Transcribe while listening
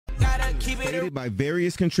Stated by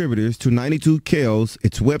various contributors to 92 KELS,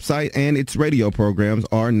 its website and its radio programs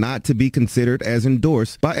are not to be considered as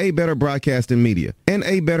endorsed by A Better Broadcasting Media and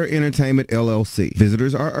A Better Entertainment LLC.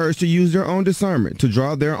 Visitors are urged to use their own discernment to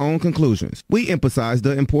draw their own conclusions. We emphasize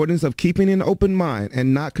the importance of keeping an open mind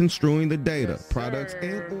and not construing the data, products,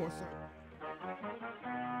 and or...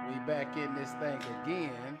 We back in this thing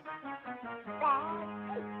again.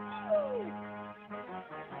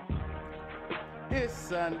 It's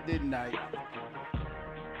Sunday night,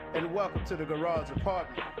 and welcome to the Garage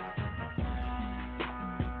Apartment.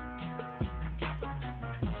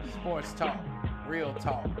 Sports talk, real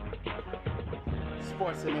talk,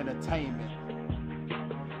 sports and entertainment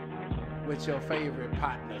with your favorite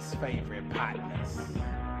partners.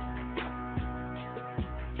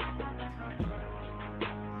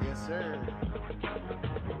 Yes, sir.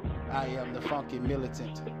 I am the funky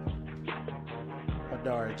militant,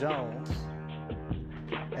 Adara Jones.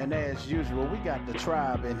 And as usual, we got the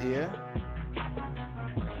tribe in here.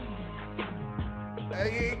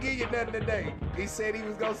 He ain't give you nothing today. He said he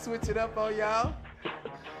was gonna switch it up on y'all.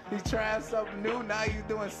 He's trying something new. Now he's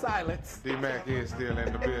doing silence. D-Mac is still in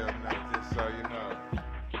the building, just so you know.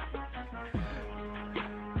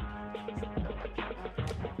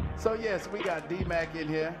 So yes, we got D-Mac in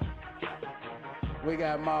here. We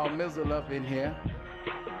got Mal Mizzle up in here.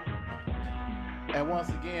 And once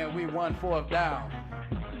again, we 1/4 down.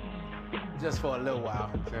 Just for a little while.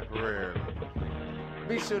 Temporarily.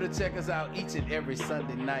 Be sure to check us out each and every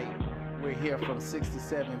Sunday night. We're here from 6 to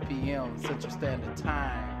 7 p.m. Central Standard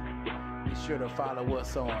Time. Be sure to follow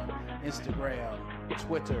us on Instagram,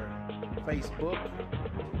 Twitter, Facebook.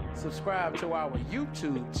 Subscribe to our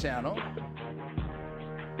YouTube channel.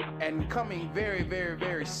 And coming very, very,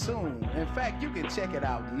 very soon. In fact, you can check it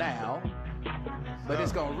out now. But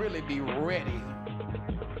it's going to really be ready.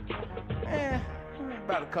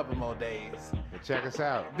 About a couple more days. Check us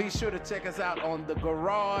out. Be sure to check us out on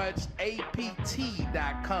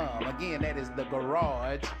thegarageapt.com. Again, that is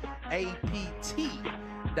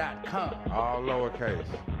thegarageapt.com. All lowercase.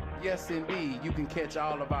 Yes, indeed. You can catch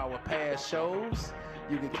all of our past shows.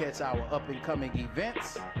 You can catch our up-and-coming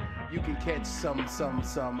events. You can catch some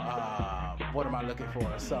what am I looking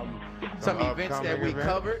for? Some events that we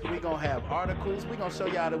covered. We're going to have articles. We're going to show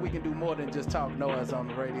y'all that we can do more than just talk noise on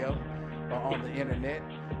the radio or on the internet.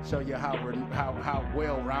 Show you how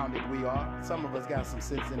well-rounded we are. Some of us got some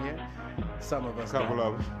sense in here. Some of us Couple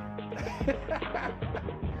don't. of us.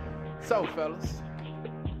 So, fellas,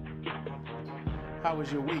 how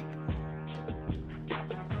was your week?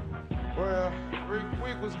 Well,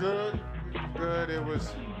 week was good. It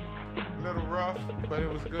was a little rough, but it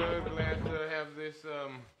was good. Glad to have this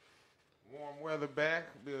warm weather back.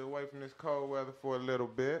 Be away from this cold weather for a little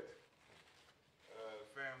bit. The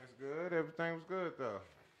family's good. Everything was good, though.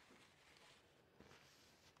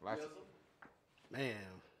 Man,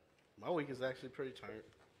 my week is actually pretty turned.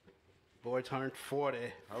 Boy turned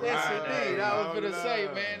 40. Yes, indeed. I was going to say,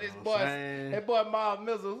 man, that boy Mal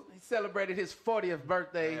Mizzle, he celebrated his 40th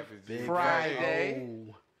birthday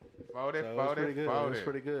Friday. So it was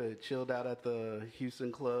pretty good. Chilled out at the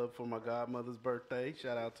Houston Club for my godmother's birthday.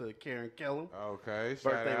 Shout out to Karen Kellum. Okay,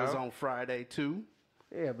 birthday was on Friday, too.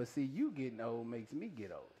 Yeah, but see, you getting old makes me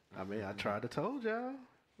get old. I mean, I tried to told y'all.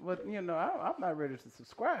 But, you know, I'm not ready to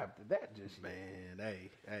subscribe to that just yet. Man,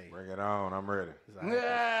 hey. Bring it on. I'm ready.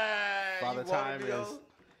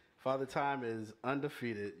 Father Time is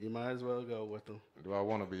undefeated. You might as well go with him. Do I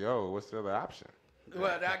want to be old? What's the other option?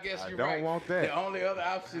 Well, I guess you're right. I don't want that. The only other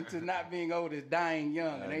option to not being old is dying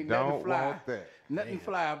young. And ain't nothing fly. Want that. Nothing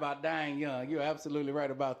fly about dying young. You're absolutely right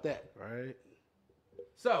about that. Right.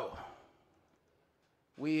 So,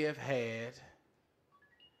 we have had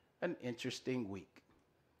an interesting week.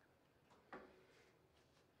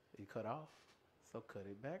 You cut off, so cut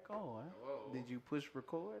it back on. Whoa. Did you push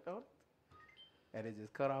record on it? And it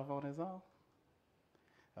just cut off on its own?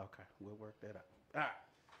 Okay, we'll work that out. All right.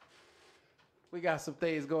 We got some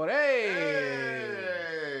things going.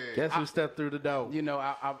 Hey! Guess who stepped through the door? You know,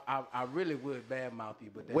 I really would badmouth you,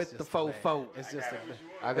 but that's with just the fofo. It's just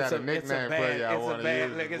I got a nickname for you. I want to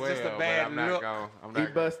use it's well, just a bad look. He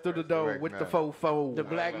bust through the door with the fofo. The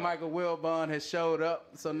Black Michael Wilbon has showed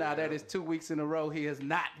up, so now that is 2 weeks in a row he has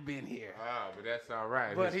not been here. Oh, but that's all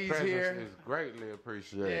right. But His he's here. Is greatly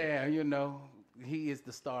appreciated. Yeah, you know, he is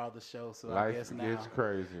the star of the show, so Life I guess now gets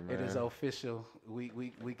crazy, man. It is official.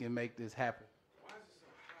 We can make this happen.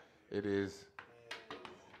 It is.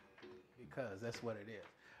 Because that's what it is.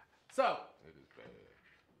 So. It is bad.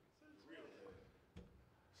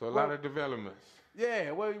 So a lot of developments.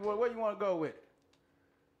 Yeah, where you want to go with it?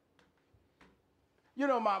 You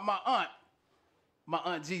know, my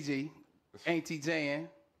aunt Gigi, Auntie Jan.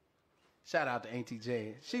 Shout out to Auntie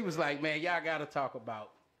Jan. She was like, man, y'all got to talk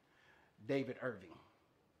about David Irving.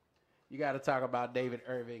 You got to talk about David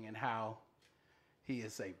Irving and how he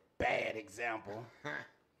is a bad example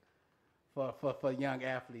for young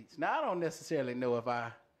athletes. Now, I don't necessarily know if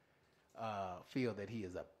I feel that he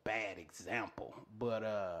is a bad example,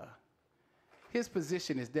 but his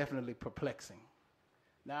position is definitely perplexing.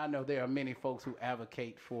 Now, I know there are many folks who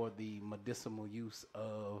advocate for the medicinal use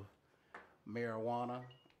of marijuana,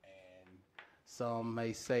 and some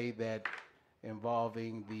may say that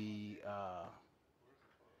involving the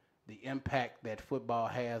impact that football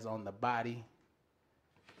has on the body,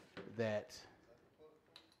 that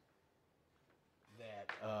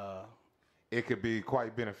it could be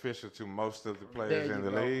quite beneficial to most of the players in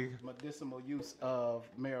the league. Medicinal use of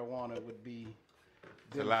marijuana would be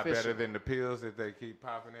it's a lot better than the pills that they keep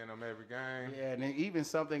popping in them every game. Yeah, and then even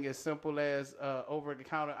something as simple as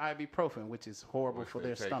over-the-counter ibuprofen, which is horrible for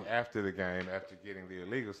their stomach. After the game, after getting the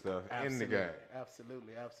illegal stuff in the game.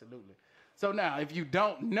 Absolutely. So now, if you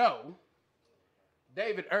don't know,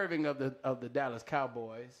 David Irving of the Dallas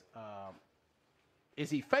Cowboys, is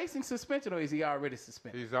he facing suspension or is he already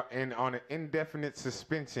suspended? He's on an indefinite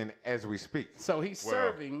suspension as we speak. So he's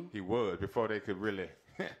serving. He was before they could really.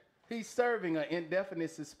 He's serving an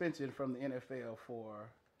indefinite suspension from the NFL for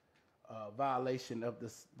violation of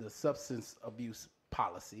the substance abuse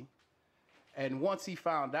policy. And once he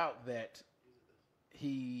found out that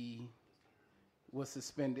he was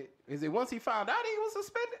suspended, is it once he found out he was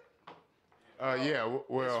suspended? Yeah,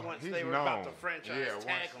 well, once he's they were known. about to franchise once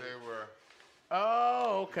tag him. they were.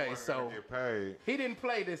 Oh, okay. So get paid. He didn't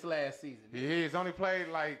play this last season. He's only played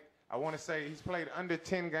I want to say he's played under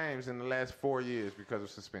 10 games in the last 4 years because of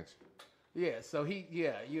suspension. Yeah, so he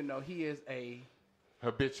is a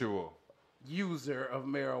habitual user of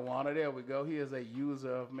marijuana. There we go. He is a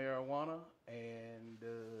user of marijuana, and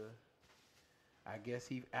I guess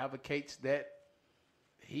he advocates that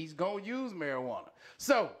he's going to use marijuana.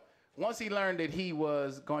 So once he learned that he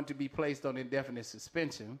was going to be placed on indefinite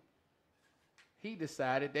suspension, he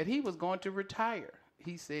decided that he was going to retire.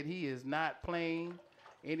 He said he is not playing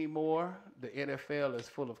anymore. The NFL is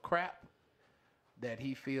full of crap. That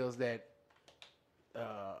he feels that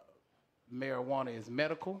marijuana is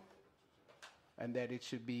medical and that it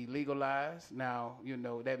should be legalized. Now,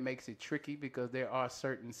 that makes it tricky because there are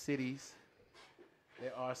certain cities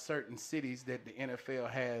that the NFL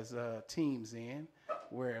has teams in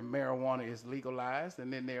where marijuana is legalized,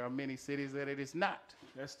 and then there are many cities that it is not.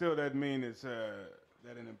 That still doesn't mean it's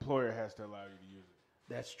that an employer has to allow you to use it.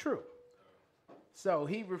 That's true. So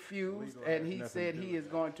he refused, and he said he is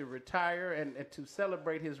going to retire, and to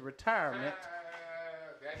celebrate his retirement,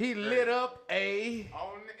 he lit up on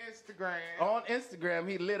Instagram.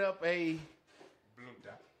 He lit up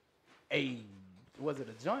was it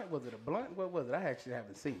a joint? Was it a blunt? What was it? I actually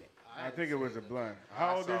haven't seen it. I think it was a blunt.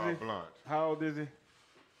 How old is he? Blunt. How old is he?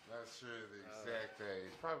 Not sure the exact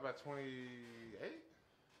age. Probably about 28.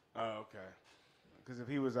 Oh, okay. Because if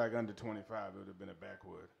he was like under 25, it would have been a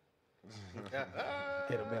backwood.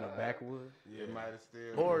 It'd have been a backwood. Yeah, it might have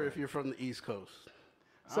still. Or if you're from the East Coast.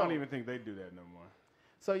 I don't even think they do that no more.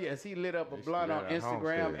 So yes, he lit up a blunt on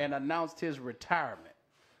Instagram and announced his retirement.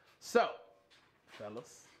 So,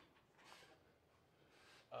 fellas,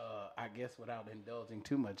 I guess without indulging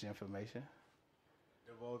too much information,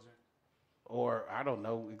 Divulging. or I don't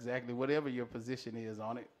know exactly whatever your position is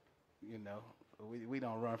on it, we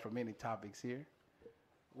don't run from any topics here.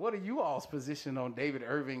 What are you all's position on David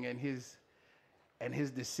Irving and his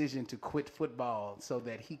decision to quit football so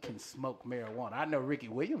that he can smoke marijuana? I know Ricky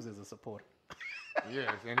Williams is a supporter.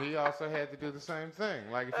 Yes, and he also had to do the same thing.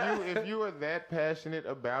 Like if you are that passionate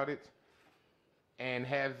about it and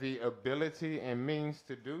have the ability and means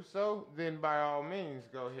to do so, then by all means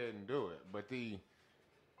go ahead and do it. But the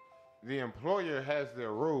employer has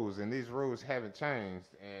their rules, and these rules haven't changed,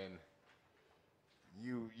 and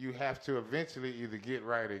you have to eventually either get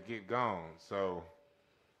right or get gone. So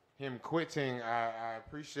him quitting, I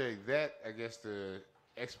appreciate that, I guess, to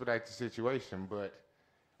expedite the situation, but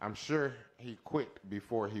I'm sure he quit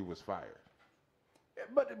before he was fired.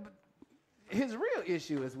 But his real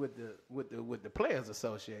issue is with the Players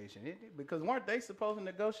Association, isn't it? Because weren't they supposed to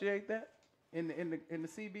negotiate that in the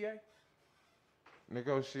CBA?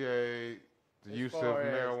 Negotiate the use of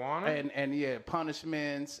marijuana and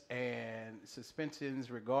punishments and suspensions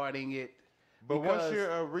regarding it. But once you're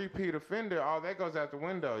a repeat offender, all that goes out the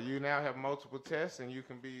window. You now have multiple tests, and you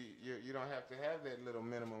can you don't have to have that little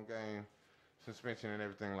minimum game suspension and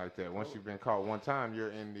everything like that. Once you've been caught one time,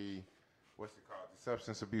 you're in the the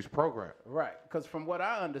substance abuse program. Right, because from what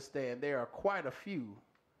I understand, there are quite a few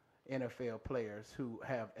NFL players who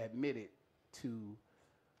have admitted to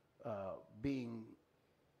being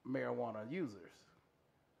marijuana users.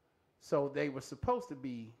 So they were supposed to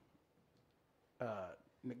be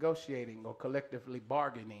negotiating or collectively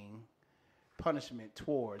bargaining punishment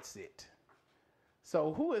towards it.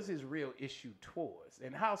 So who is his real issue towards,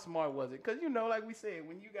 and how smart was it? Because like we said,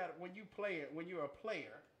 when you're a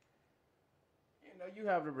player, you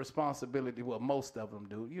have the responsibility. Well, most of them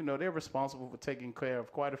do. They're responsible for taking care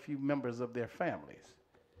of quite a few members of their families.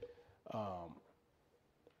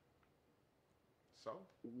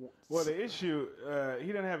 Well, the issue, he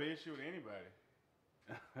didn't have an issue with anybody.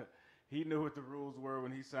 He knew what the rules were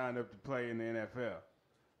when he signed up to play in the NFL.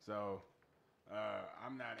 So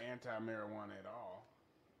I'm not anti-marijuana at all.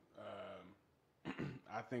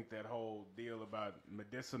 I think that whole deal about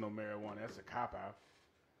medicinal marijuana, that's a cop-out.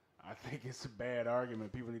 I think it's a bad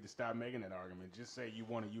argument. People need to stop making that argument. Just say you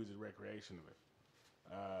want to use it recreationally.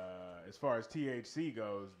 As far as THC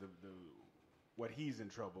goes, what he's in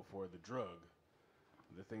trouble for, the drug,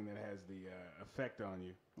 the thing that has the effect on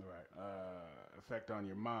you, effect on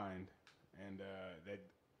your mind, and that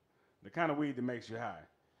the kind of weed that makes you high.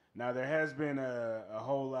 Now, there has been a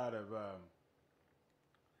whole lot of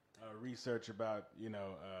research about,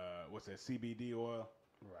 what's that, CBD oil,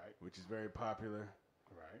 right? Which is very popular,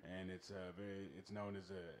 right? And it's known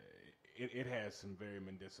as it has some very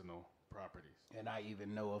medicinal properties. And I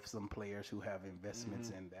even know of some players who have investments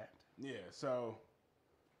in that. Yeah. So,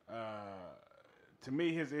 to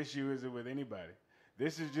me, his issue isn't with anybody.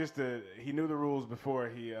 This is just he knew the rules before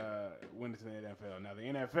he went into the NFL. Now, the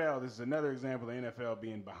NFL, this is another example of the NFL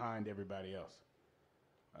being behind everybody else.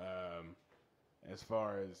 As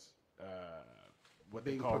far as what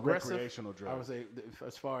they call recreational drugs. I would say,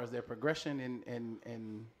 as far as their progression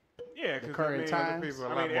in the current times. People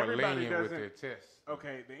are a lot more lenient with their tests.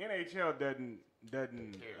 Okay, the NHL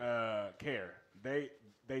doesn't care.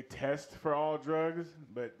 They test for all drugs,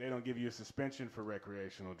 but they don't give you a suspension for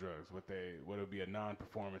recreational drugs. What would be a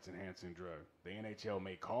non-performance enhancing drug. The NHL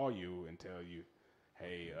may call you and tell you,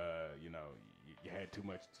 hey, you had too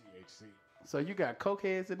much THC. So you got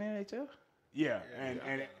cokeheads in the NHL? Yeah,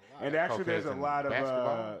 and actually there's a lot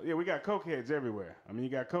of we got cokeheads everywhere. I mean, you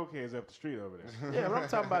got cokeheads up the street over there. Yeah, what I'm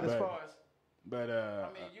talking about as far as. But I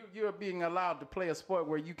mean, you're being allowed to play a sport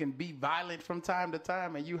where you can be violent from time to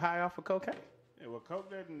time, and you high off of cocaine. Yeah, well, coke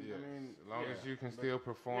doesn't. Yes. I mean, as long as you can still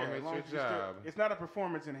perform at your job. It's not a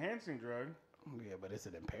performance enhancing drug. Yeah, but it's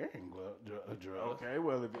an impairing drug. Okay,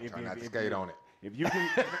 well, if Try not to skate on it. If you can,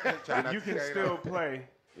 if you can still play,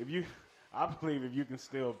 I believe if you can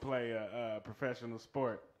still play a professional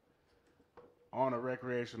sport on a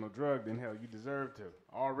recreational drug, then hell, you deserve to.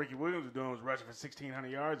 All Ricky Williams was doing was rushing for 1,600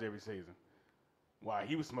 yards every season. Why?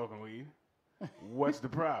 He was smoking weed. What's the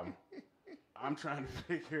problem? I'm trying to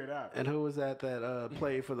figure it out. And who was that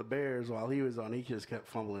played for the Bears while he was on? He just kept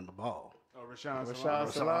fumbling the ball. Oh, Rashawn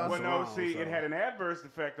Salaam. Well, no, see, it had an adverse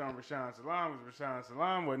effect on Rashawn Salaam. Rashawn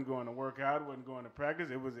Salaam wasn't going to work out, wasn't going to practice.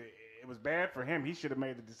 It was bad for him. He should have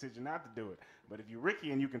made the decision not to do it. But if you're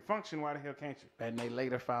Ricky and you can function, why the hell can't you? And they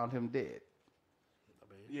later found him dead.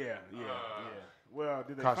 Yeah. Well,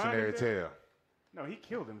 did they Cautionary find him dead? tale. No, he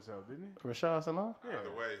killed himself, didn't he? Rashad Salam? Yeah. Either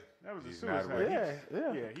way, That was a he's not suicide. with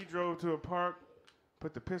Yeah. Yeah, he drove to a park,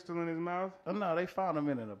 put the pistol in his mouth, Oh, no, they found him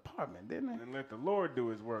in an apartment, didn't they? and let the Lord do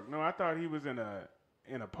his work. No, I thought he was in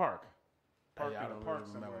a park. Parked I in a don't park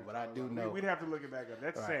really remember, somewhere. but I do know. We'd have to look it back up.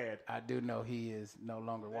 That's Right. sad. I do know he is no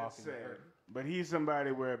longer That's walking. sad. But he's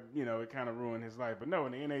somebody where, it kind of ruined his life. But no,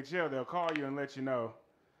 in the NHL, they'll call you and let you know.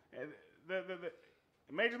 The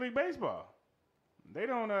Major League Baseball, they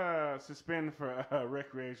don't suspend for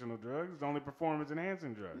recreational drugs. It's only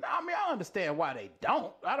performance-enhancing drugs. No, I mean, I understand why they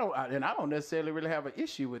don't. I don't necessarily really have an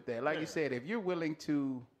issue with that. Like you said, if you're willing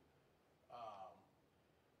to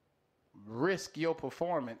risk your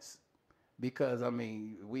performance, because, I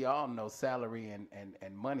mean, we all know salary and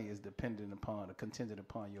money is contingent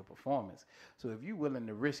upon your performance. So if you're willing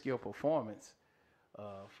to risk your performance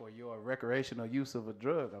for your recreational use of a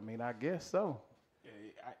drug, I mean, I guess so. Yeah,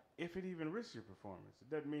 if it even risks your performance,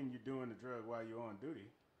 it doesn't mean you're doing the drug while you're on duty.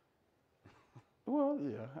 Well,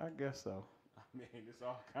 yeah, I guess so. I mean, it's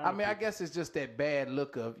all kind of I guess it's just that bad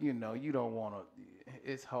look of, you don't want to,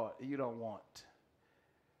 it's hard, you don't want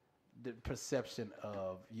the perception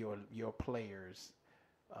of your players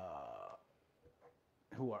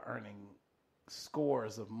who are earning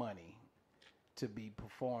scores of money to be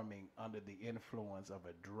performing under the influence of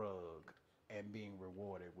a drug and being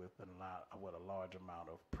rewarded with a large amount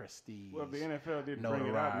of prestige. Well, if the NFL didn't bring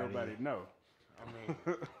it out, nobody'd know. I mean,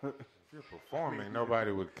 if you're performing,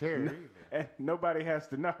 nobody would care either. And nobody has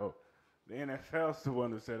to know. The NFL's the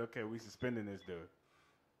one who said, "Okay, we suspending this dude."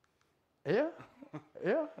 Yeah,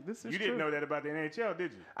 this is true. You didn't know that about the NHL,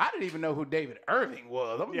 did you? I didn't even know who David Irving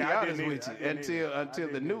was. I'm gonna be honest with you until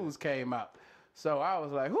the news came out. So I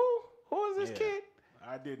was like, who is this kid?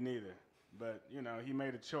 I didn't either. But, he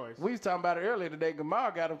made a choice. We was talking about it earlier today.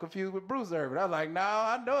 Gamar got him confused with Bruce Irvin. I was like, no,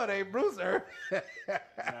 I know it ain't Bruce Irvin.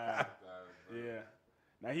 Yeah.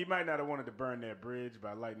 Now, he might not have wanted to burn that bridge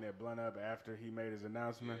by lighting that blunt up after he made his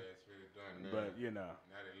announcement. Yeah, it's really done. But, Now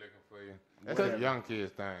they're looking for you. That's a young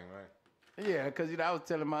kid's thing, right? Yeah, because I was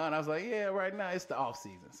telling my aunt, I was like, yeah, right now it's the off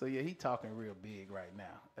season. So yeah, he talking real big right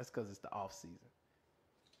now. That's because it's the off season.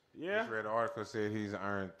 Yeah. I just read an article said he's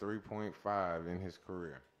earned 3.5 in his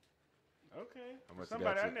career. Okay. How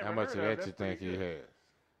much of that you think he has?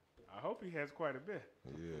 I hope he has quite a bit.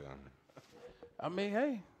 Yeah. I mean,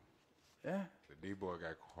 hey, yeah. The D-boy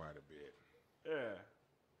got quite a bit. Yeah.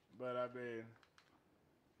 But I mean,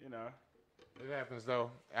 It happens though.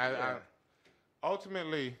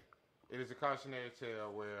 Ultimately, it is a cautionary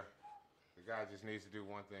tale where the guy just needs to do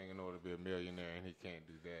one thing in order to be a millionaire, and he can't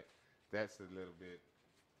do that. That's a little bit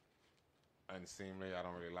unseemly. I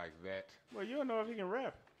don't really like that. Well, you don't know if he can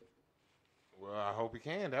rap. Well, I hope he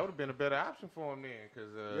can. That would have been a better option for him then,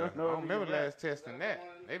 because I don't remember last testing that.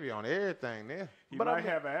 They be on everything there. He might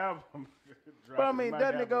have an album. But I mean,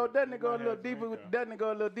 doesn't it go a little deeper? Doesn't it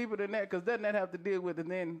go a little deeper than that? Because doesn't that have to deal with?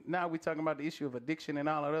 And then now we're talking about the issue of addiction and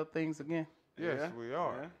all of other things again. Yes, we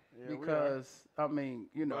are. Yeah, because I mean,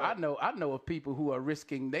 I know of people who are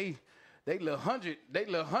risking they little hundred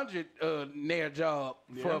nair job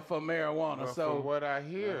for marijuana. Well, so from what I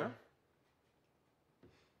hear,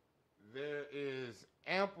 there is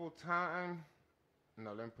ample time.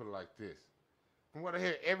 No, let me put it like this. From what I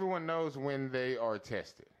hear, everyone knows when they are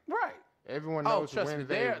tested. right. Everyone knows trust when me,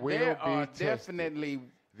 they will there be are tested. definitely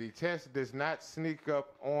The test does not sneak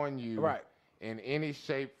up on you in any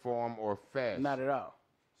shape, form, or fashion. not at all.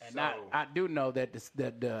 And I do know that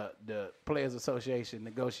the Players Association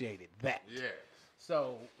negotiated that. Yes.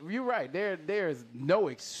 So you're right. There is no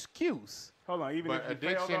excuse. Hold on. Even But if you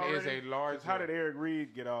failed addiction is already, a large. 'cause how did Eric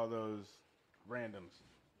Reed get all those randoms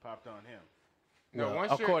popped on him? No, Well,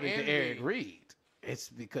 once you're according to in Eric Reed, it's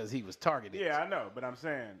because he was targeted. Yeah, I know, but I'm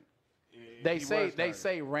saying They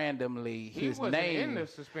say randomly his wasn't name in the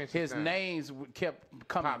suspension his thing. names kept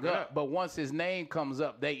coming Popping up, up. but once his name comes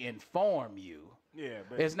up, they inform you. Yeah,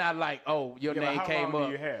 but It's not like, oh, your Yeah, but name how came long up.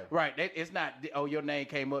 do you have? Right. It's not, oh, your name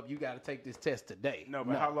came up. You got to take this test today. no,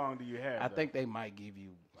 but how long do you have? I though? think they might give you,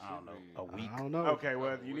 I don't know, a week. I don't know. Okay,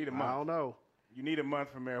 well, you need a month. I don't know. You need a month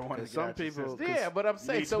for marijuana. To Some get out your people- system. Yeah, but I'm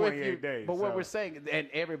saying, need so if 28 you, days, but what so- we're saying, and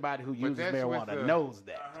everybody who uses that's with marijuana the- knows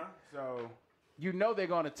that. So You know they're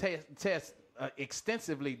going to test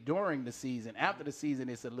extensively during the season. After the season,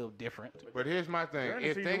 it's a little different. But here's my thing. During the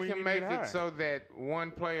If season, they we can need to make get it high. so that one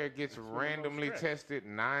player gets randomly stress. tested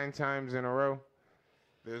 9 times in a row,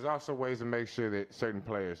 there's also ways to make sure that certain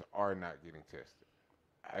players are not getting tested.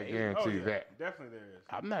 I guarantee you that. Definitely there is.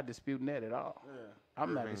 I'm not disputing that at all. Yeah.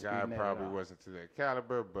 I'm not Irving disputing guy that probably at all. wasn't to that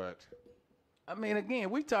caliber, but I mean, again,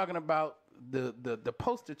 we're talking about the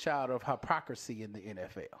poster child of hypocrisy in the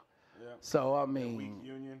NFL. Yeah. So I Weak mean,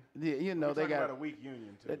 union. yeah, you know We're they talking got. about a weak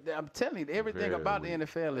union too. I'm telling you, everything Very about the weak.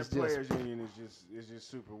 NFL is The just. players union is just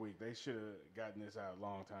super weak. They should have gotten this out a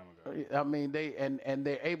long time ago. I mean, they and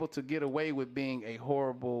they're able to get away with being a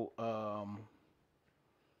horrible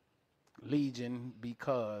legion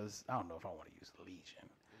because I don't know if I want to use legion,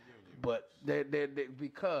 but they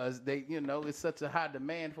because they it's such a high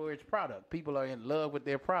demand for its product. People are in love with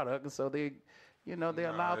their product, and so they're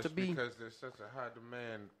allowed it's to be. because there's such a high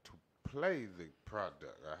demand to play the product,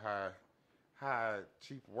 a high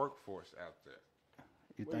cheap workforce out there.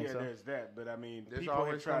 You Well, think yeah, so? there's that, but I mean, There's people have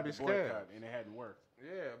always tried gonna to be boycott scabs. and it hadn't worked.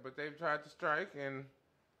 Yeah, but they've tried to strike and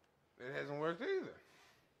it hasn't worked either.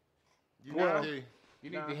 You Well, need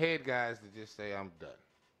the head guys to just say I'm done,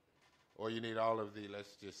 or you need all of the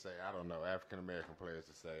let's just say I don't know African American players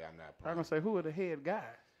to say I'm not I'm playing. gonna say who are the head guys?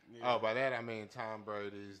 Oh, by that I mean Tom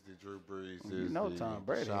Brady's, the Drew Brees, You know the Tom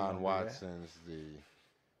Brady ain't gonna Shawn do that. Watson's, the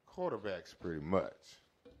quarterbacks pretty much.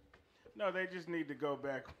 No, they just need to go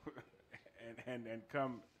back and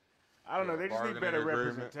come. I don't know. They just need bargaining better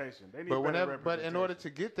agreement. representation. They need But better but in order representation. to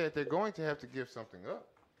get that, they're going to have to give something up.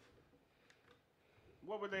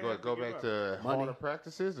 What would they Go have go to give back up? to Money. harder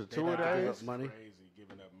practices, the They tour not giving days. up money. Crazy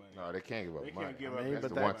giving up money. No, they can't give up They money. can't give I up. mean, That's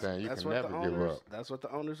but the one thing you that's can what never the give owners. up. That's what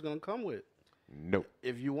the owner's gonna come with. Nope.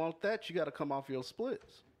 If you want that, you got to come off your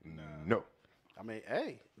splits. No. I mean,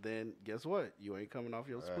 hey, then guess what? You ain't coming off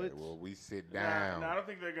your All right, splits. well, we sit No, down. I don't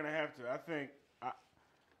think they're gonna have to. I think,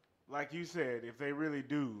 like you said, if they really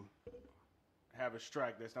do have a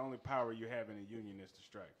strike. That's the only power you have in a union is to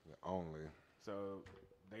strike. Only. So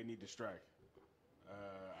they need to strike.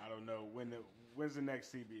 I don't know when's the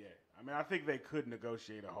next CBA. I mean, I think they could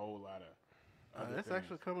negotiate a whole lot of. That's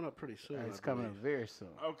actually coming up pretty soon. It's coming up very soon.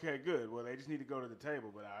 Okay, good. Well, they just need to go to the table,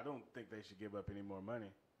 but I don't think they should give up any more money.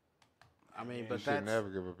 I mean, You but should that's never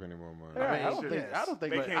give up any more money. Right, I don't They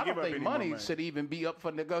think can't give up any more money money. should even be up for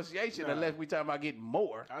negotiation Nah. unless we talking about getting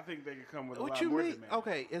more. I think they could come with a what lot you more mean. demand.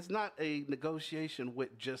 Okay, it's not a negotiation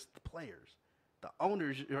with just the players. The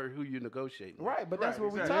owners are who you're negotiating with. Right, but that's Right,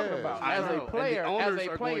 what we're exactly. talking Yeah. about. I As know, a and the player, owners as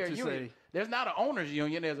a are player going to union. say- There's not an owners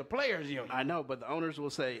union. There's a players union. I know, but the owners will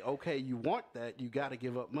say, okay, you want that, you got to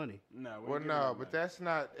give up money. No, we Well, ain't giving no, them but money. that's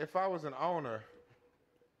not. If I was an owner,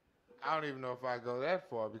 I don't even know if I go that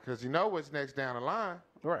far because you know what's next down the line.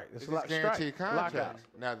 Right, It's these guaranteed contracts.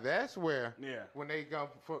 Now that's where, Yeah. when they come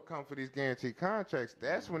for these guaranteed contracts,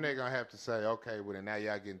 that's when they're gonna have to say, okay, well then now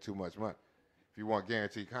y'all getting too much money. If you want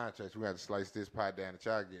guaranteed contracts, we have to slice this pie down that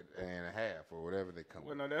y'all get and a half or whatever they come. Well,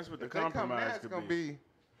 with. no, that's what the If they come now, compromise it's could gonna be. be.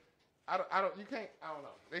 I don't. You can't. I don't know.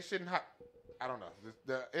 They shouldn't. I don't know.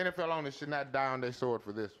 The NFL owners should not die on their sword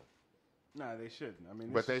for this one. No, they shouldn't. I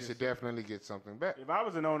mean, But they this is should just- definitely get something back If I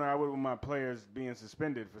was an owner, I would want my players being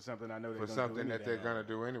suspended for something I know they're for gonna something do that they're anything gonna on.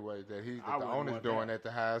 do anyway. That I the wouldn't owner's want doing that. at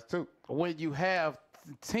the highest too. When you have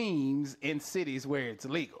teams in cities where it's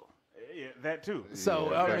legal. Yeah, that too.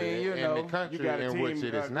 So, Yeah, I but mean, you in know, the You country got a in team which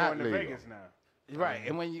it is not going to legal. Vegas now. Right,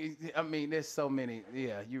 and when you, I mean, there's so many.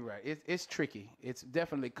 Yeah, you're right. It's tricky. It's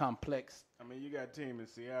definitely complex. I mean, you got a team in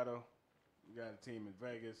Seattle. You got a team in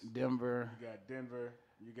Vegas. Denver. You got Denver.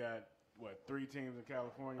 You got, what, 3 teams in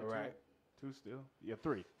California? Right. Two still? Yeah,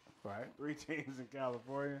 3. Right. 3 teams in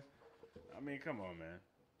California. I mean, come on, man.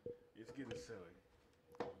 It's getting silly.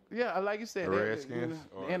 Yeah, like you said, The Redskins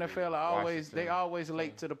or the NFL are always Washington? they always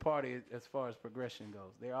late to the party as far as progression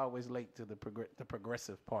goes. They're always late to the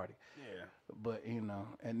progressive party. Yeah. But and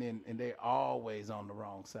they're always on the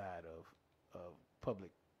wrong side of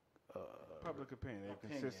public. Public opinion. They've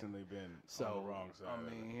Opinion. consistently been So on the wrong side. I of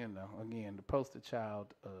it. mean, again, the poster child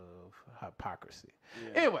of hypocrisy.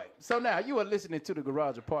 Yeah. Anyway, so now you are listening to the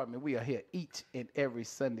Garage Apartment. We are here each and every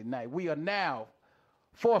Sunday night. We are now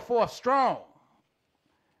 4-4 strong.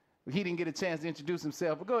 He didn't get a chance to introduce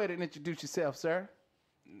himself, but go ahead and introduce yourself, sir.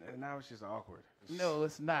 Now it's just awkward. No,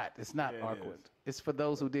 it's not. It's not Yeah, it awkward. is. It's for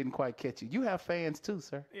those who didn't quite catch you. You have fans too,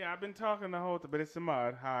 sir. Yeah, I've been talking the whole time, but it's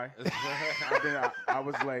Ahmad. Hi. I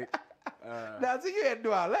was late. Now, so you had to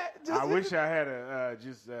do all that. I wish I had a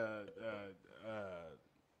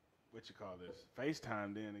what you call this,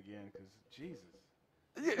 FaceTime then again, because Jesus,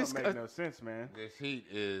 it it's, don't make no sense, man. This heat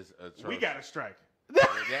is atrocious. We got to strike.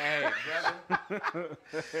 Hey, brother.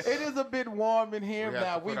 it is a bit warm in here. We have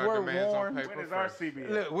Now, to we put our were demands on warned. paper When is our first. CBA?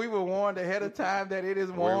 Look, we were warned ahead of time that it is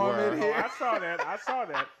warm were. in Oh, here. I saw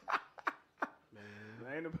that.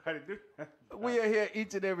 Ain't nobody do that. We are here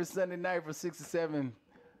each and every Sunday night from 6 to 7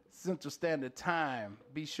 Central Standard Time.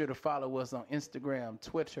 Be sure to follow us on Instagram,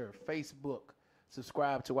 Twitter, Facebook.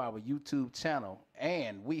 Subscribe to our YouTube channel.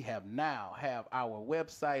 And we have our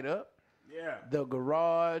website up, Yeah.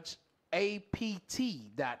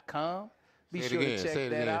 thegarageapt.com. Be Say it sure again. to check Say it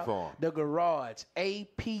that again out. for 'em.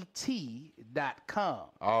 Thegarageapt.com.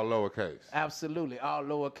 All lowercase. Absolutely, all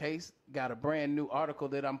lowercase. Got a brand new article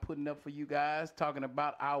that I'm putting up for you guys talking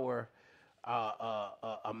about our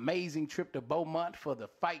amazing trip to Beaumont for the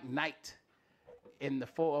fight night in the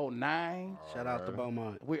 409. Shout out to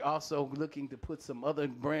Beaumont. We're also looking to put some other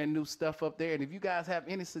brand new stuff up there. And if you guys have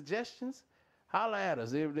any suggestions, holla at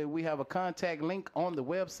us. We have a contact link on the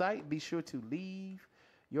website. Be sure to leave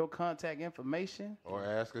your contact information. Or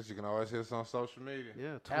ask us. You can always hit us on social media.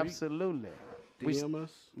 Yeah, tweet, Absolutely. DM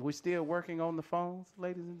us. We're still working on the phones,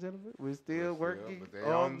 ladies and gentlemen. We're still working But they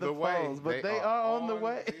on the way. phones, but they are on the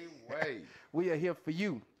way. way. We are here for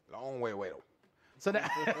you. Long way, though. So now,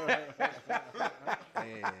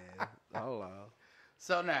 Man, hold on.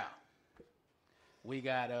 so now, we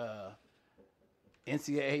got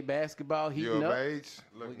NCAA basketball heating U of up. H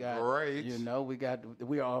We looking got, great.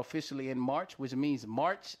 we are officially in March, which means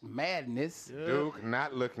March Madness Duke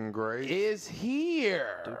not looking great. is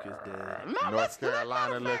here. Duke is dead. No, North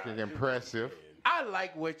Carolina looking impressive. I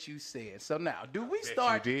like what you said. So now, do we You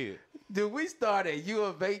start? did. Do we start at U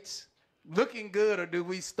of H looking good, or do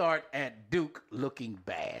we start at Duke looking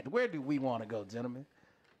bad? Where do we want to go, gentlemen?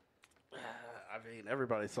 I mean,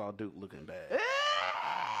 everybody saw Duke looking bad.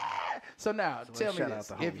 So now, tell me shout out this: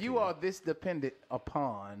 to home if you team. are this dependent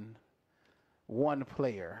upon one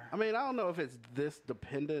player, I mean, I don't know if it's this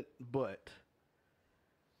dependent, but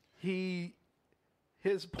he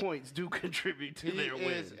his points do contribute to their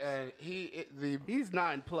wins. He's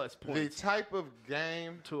 9+ points. The type of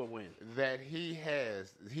game to a win that he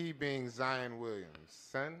has, he being Zion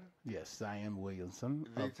Williamson. Yes, Zion Williamson.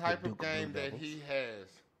 The type of game that he has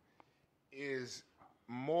is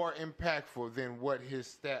more impactful than what his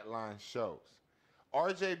stat line shows.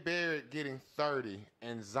 R.J. Barrett getting 30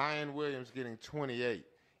 and Zion Williams getting 28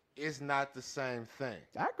 is not the same thing.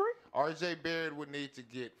 I agree. R.J. Barrett would need to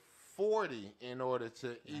get 40 in order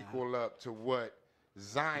to equal up to what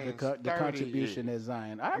Zion's 30 the contribution is. as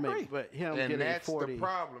Zion. I agree. But him and getting that's 40, the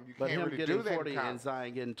problem. You but can't him really getting do that 40 in and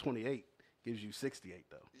Zion getting 28 gives you 68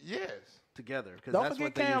 though. Yes. Together, because Don't that's forget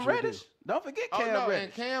what they Cam usually Reddish. do. Don't forget Cam Reddish.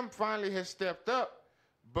 And Cam finally has stepped up,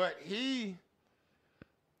 but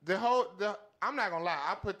I'm not gonna lie,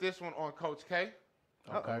 I put this one on Coach K.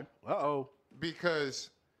 Okay. Because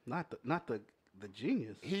not the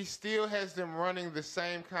genius. He still has them running the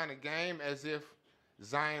same kind of game as if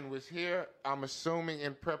Zion was here. I'm assuming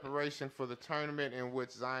in preparation for the tournament in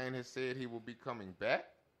which Zion has said he will be coming back.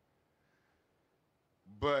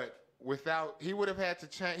 But he would have had to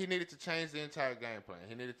change. He needed to change the entire game plan.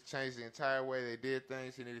 He needed to change the entire way they did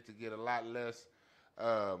things. He needed to get a lot less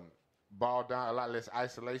ball down, a lot less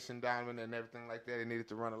isolation down and everything like that. He needed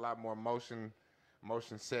to run a lot more motion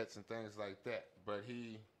sets and things like that. But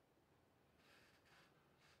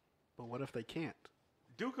what if they can't?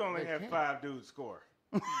 Duke only had 5 dudes score.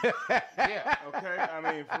 Yeah. Okay? I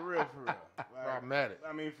mean, for real. Like, problematic.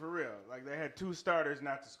 I mean, for real. Like, they had 2 starters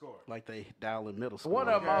not to score. Like they dial in middle school. One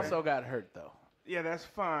of them also got hurt, though. Yeah, that's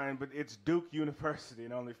fine, but it's Duke University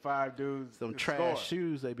and only 5 dudes Some could trash score.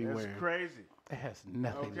 shoes they be That's wearing. crazy. It has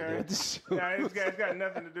nothing to do Okay? with the shoe. Nah, it's got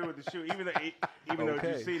nothing to do with the shoe. Even though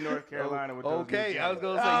you see North Carolina with those new I was jerseys.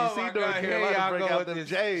 going to say, you see North Carolina break out them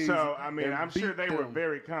J's. So, I mean, and I'm sure beat they were them.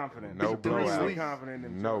 very confident. No blowouts. Very confident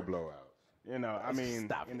in No themselves. blowouts. You know, I mean,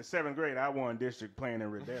 in the 7th grade, I won district playing in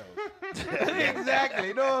Riddell's. Exactly.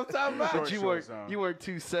 You know what I'm talking about? But you were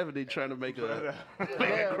 270 trying to make a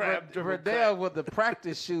Riddell with the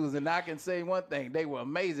practice shoes, and I can say one thing: they were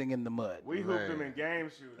amazing in the mud. We hooped them in game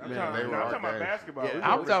shoes. I'm they talking were about game basketball. shoes. We Yeah,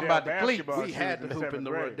 I'm wore talking about Riddell the cleats. basketball We had to shoes hoop in the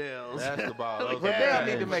 7th grade. Riddells. Basketball. Riddell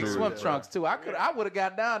need to make shoes, swim bro. trunks too. I would have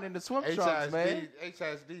got down in the swim trunks, man.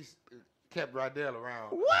 HISD kept Riddell around.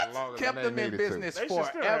 What? longer Kept than them they in needed to. business They should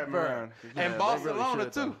still have them forever. around. And they Barcelona really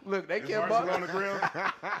should, too. Look, they Is kept Barcelona grill?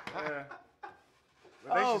 Yeah.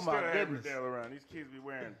 But they Oh, should still my have goodness. Riddell around. These kids be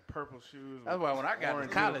wearing purple shoes. That's why when I got to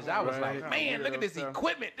orange college, I was uniforms. like, man, look at this Stuff.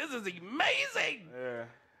 equipment. This is amazing. Yeah.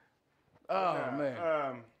 Oh, Yeah,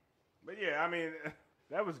 man. But yeah, I mean,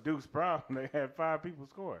 that was Duke's problem. They had 5 people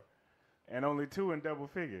score, and only 2 in double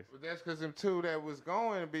figures. But that's because them 2 that was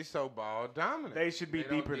going to be so ball dominant. They should be They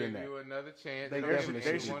don't deeper than give that. you another chance. They don't definitely give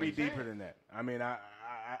you They should one be chance. deeper than that. I mean, They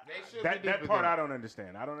should that be deeper part than I that. don't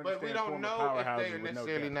understand. I don't understand. But we don't former know if powerhouses they're with no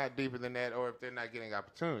necessarily depth. not deeper than that or if they're not getting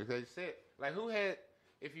opportunities. They said, like, who had,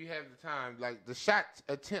 if you have the time, like the shot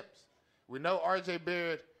attempts. We know R.J.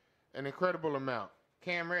 Barrett, an incredible amount.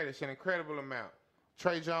 Cam Reddish, an incredible amount.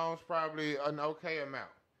 Trey Jones, probably an okay amount.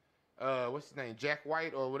 What's his name? Jack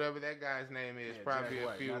White or whatever that guy's name is. Yeah, probably Jack a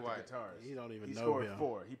White, few not the white. guitars. You don't even He know scored him.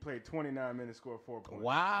 4. He played 29 minutes, scored 4 points.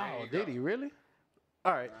 Wow, There you did go. he really?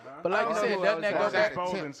 All right. But like you said, doesn't that go was back? at-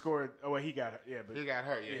 Bolden scored. Oh, well, he got it. Yeah, but He got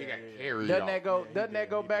hurt. Yeah, he got yeah. carried Doesn't off. that go? he Doesn't that did,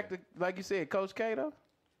 go he back to like you said, Coach K though?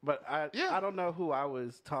 But I Yeah. don't know who I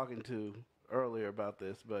was talking to earlier about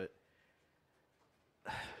this, but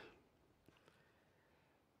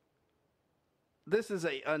this is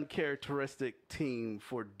a uncharacteristic team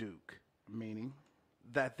for Duke. Meaning,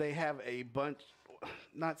 That they have a bunch,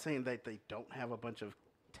 not saying that they don't have a bunch of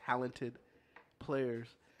talented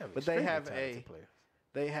players, but they have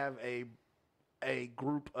a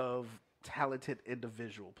group of talented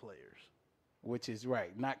individual players. which is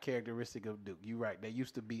right, not characteristic of Duke. You're right. They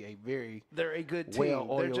used to be a very They're a good team.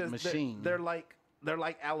 well-oiled machine. They're like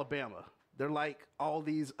Alabama. They're like all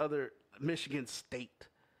these other Michigan State.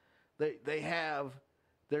 They're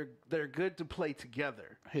good to play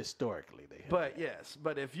together. historically they have. But yes,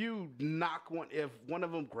 but if you if one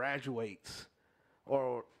of them graduates,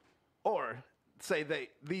 or say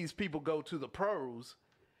these people go to the pros,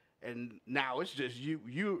 and now it's just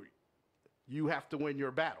you have to win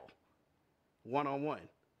your battle, 1-on-1.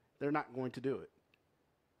 They're not going to do it.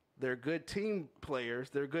 They're good team players.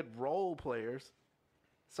 They're good role players.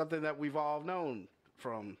 Something that we've all known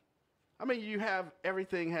from. I mean,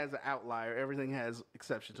 everything has an outlier. Everything has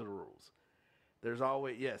exception to the rules. There's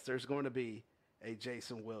going to be a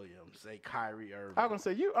Jason Williams, a Kyrie Irving. I'm gonna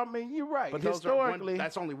say you're right. But Historically,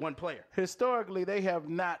 that's only one player. historically they have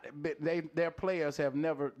not been, their players have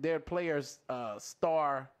never, their players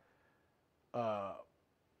star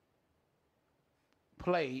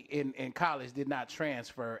play in college did not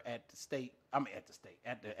transfer at the state. I mean,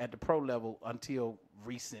 at the pro level until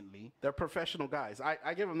recently. They're professional guys.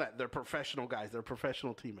 I give them that. They're professional guys. They're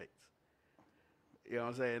professional teammates. You know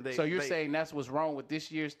what I'm saying? So you're saying that's what's wrong with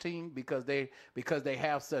this year's team because they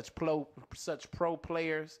have such pro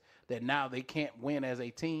players that now they can't win as a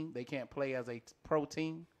team. They can't play as a pro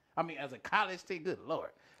team. I mean, as a college team. Good Lord,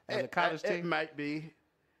 as a college team, it might be,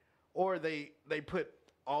 or they put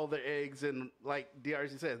all their eggs in, like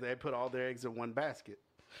DRC says, they put all their eggs in one basket.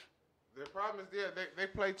 The problem is they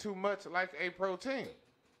play too much like a pro team.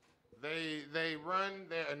 They run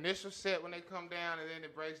their initial set when they come down, and then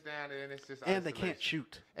it breaks down, and then it's just and they can't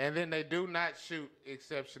shoot. And then they do not shoot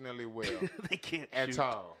exceptionally well. They can't at shoot.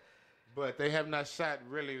 all. But they have not shot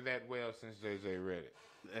really that well since J.J.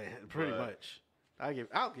 Redick. Pretty much. I'll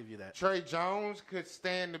give you that. Trey Jones could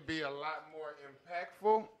stand to be a lot more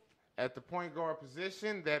impactful at the point guard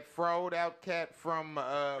position. That fraud out cat from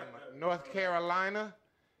North Carolina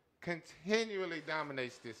continually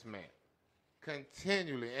dominates this man.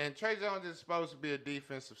 Continually. And Trey Jones is supposed to be a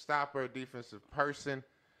defensive stopper, a defensive person.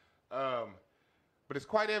 But it's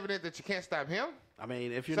quite evident that you can't stop him. I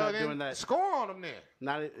mean, if you're not doing that, score on him then.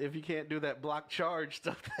 Not if you can't do that block charge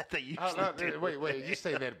stuff that they usually do. Wait, you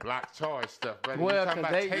say that block charge stuff, brother. Well,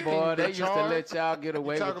 because they used to let y'all get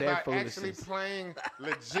away with that foolishness. Actually playing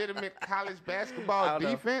legitimate college basketball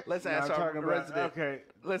defense. Let's ask our resident. Okay,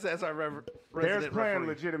 let's ask our resident. There's playing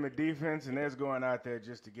legitimate defense, and there's going out there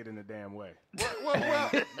just to get in the damn way.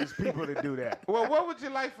 Well, there's people that do that. Well, what would you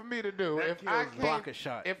like for me to do if I can't block a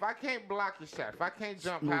shot? If I can't block your shot, if I can't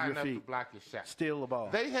jump high enough to block your shot, steal the ball.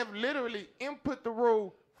 They have literally input the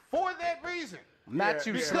rule for that reason. Not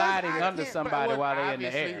you sliding under somebody while they're in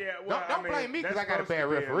the air. Yeah, well, don't blame me because I got a bad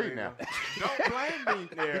referee now. Don't blame me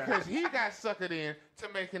because he got suckered in to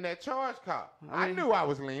making that charge call. I knew I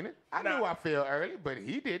was leaning. I knew I fell early, but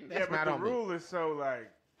he didn't. That's not on me. The rule is so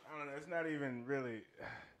like, I don't know, it's not even really,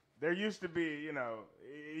 there used to be, you know,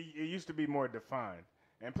 it used to be more defined.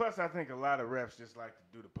 And plus I think a lot of refs just like to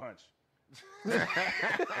do the punch.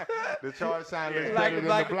 The charge sign is like the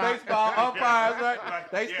baseball umpires, right?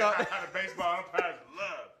 The baseball umpires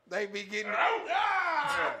love. They be getting.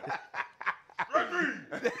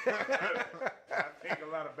 I think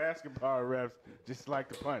a lot of basketball refs just like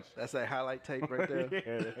to punch. That's that highlight tape right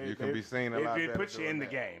there. You can be seen a lot better. It puts you in the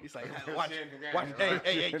game. He's like, watch.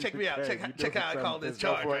 Hey, check me out. Check how I call this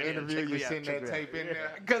charge. For an interview, you send that tape in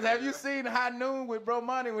there. Because have you seen High Noon with Bro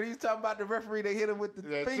Money when he's talking about the referee that hit him with the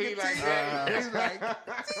finger like that? He's like,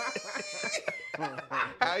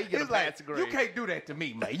 how you get a passing grade? You can't do that to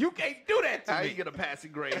me, man. You can't do that to me. How you get a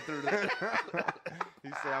passing grade through that? He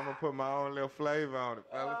said, I'm going to put my own little flavor on it,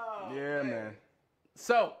 fella. Yeah, man.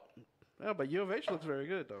 So. Yeah, but U of H looks very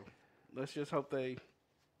good, though. Let's just hope they.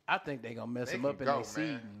 I think they're going to mess them up in their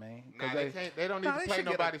seeding, man. Nah, they don't need to play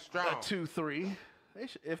nobody strong. A 2-3.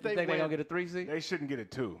 If they think they're going to get a 3 seed? They shouldn't get a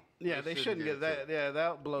 2. Yeah, they shouldn't get that. Yeah,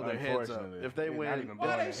 that'll blow their heads up. If they win.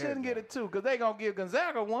 Well, they shouldn't get a 2 because they're going to give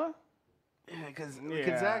Gonzaga 1. Yeah, because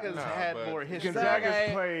Gonzaga's had more history.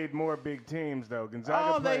 Gonzaga's played more big teams, though.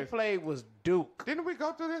 All they played was Duke. Didn't we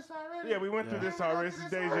go through this already? Yeah, we went through this already. This is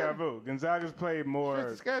deja vu. Gonzaga's played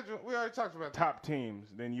more schedule. We already talked about top teams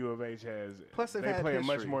than U of H has. Plus, they play a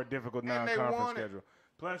much more difficult non-conference schedule.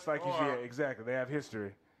 Plus, like you said, exactly, they have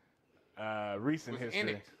history, recent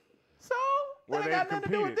history. So that ain't got nothing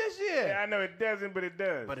to do with this year. Yeah, I know it doesn't, but it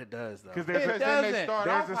does. But it does, though. Because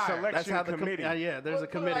there's a selection committee. There's a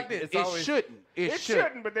committee. Like it shouldn't. It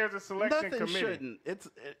shouldn't. But there's a selection committee. Nothing shouldn't. It's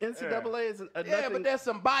NCAA is a yeah, but there's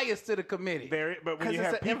some bias to the committee. But when you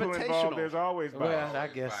have people involved, there's always bias. Well, I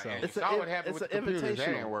guess so. It's all what happened with the computers. That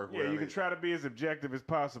didn't work well. Yeah, you can try to be as objective as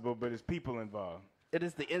possible, but it's people involved. It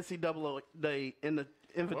is the NCAA in the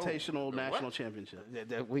Invitational National Championship.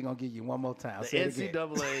 We're going to give you one more time. The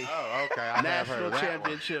NCAA National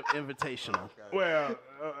Championship Invitational. Well,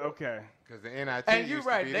 okay. Because the NIT and you're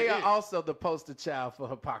right. They are also the poster child for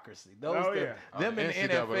hypocrisy. Them in the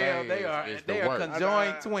NFL, they are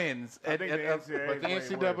conjoined twins. But the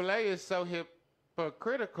NCAA is so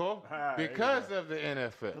hypocritical because of the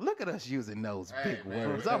NFL. Look at us using those big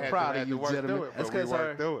words. I'm proud of you, gentlemen.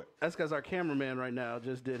 That's because our cameraman right now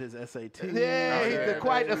just did his SAT. Yeah, he's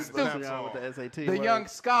quite astute. With the SAT. The young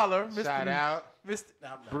scholar, Shout out.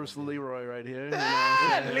 Bruce Leroy right here.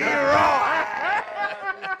 Leroy!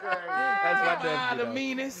 As That's my Am I nephew. the though.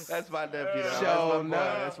 meanest? That's my nephew. Though. Shawn,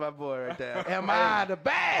 That's my boy right there. Am I the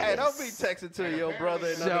baddest? Hey, don't be texting to your brother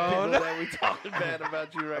and other Shawn. people that we talking bad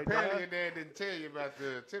about you right Apparently now. your dad didn't tell you about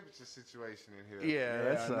the temperature situation in here. Yeah,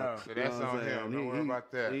 that I know. sucks. So that's You know what on I'm him. saying? Don't worry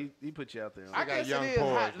about that. He put you out there. I got guess young it is boys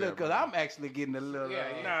hot, there, look, because bro. I'm actually getting a little.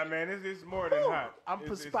 Nah, man, it's more than hot. I'm It's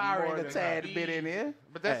perspiring more a than tad hot. bit in here.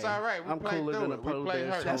 But that's Hey, all right. We I'm play cooler through than it. a We polar play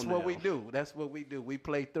bear's hurt. That's what we toenail. do. That's what we do. We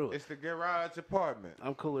play through it. It's the garage apartment.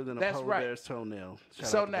 I'm cooler than a That's polar right. bear's toenail. Shout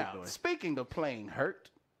So out to Big now, Boy. speaking of playing hurt,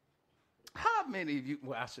 how many of you?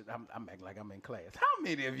 Well, I'm acting like I'm in class. How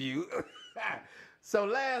many of you? So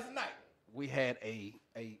last night we had a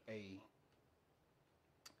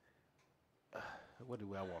what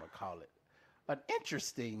do I want to call it? An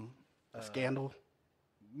interesting Scandal.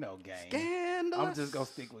 game. Scandalous. I'm just gonna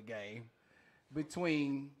stick with game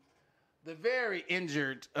between the very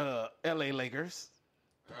injured L.A. Lakers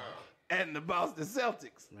and the Boston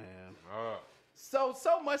Celtics. Man. So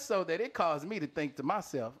much so that it caused me to think to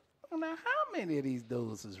myself, well, now how many of these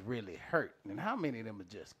dudes is really hurt, and how many of them are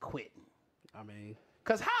just quitting? I mean,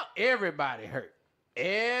 Cause how everybody hurt?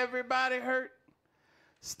 Everybody hurt.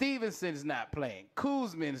 Stevenson's not playing.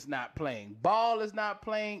 Kuzman's not playing. Ball is not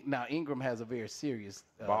playing. Now Ingram has a very serious.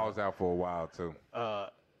 Ball's out for a while, too.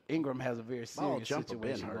 Ingram has a very serious jumper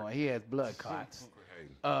been situation hurt. going. He has blood clots.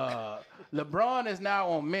 LeBron is now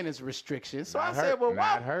on minutes restriction. So I said, well,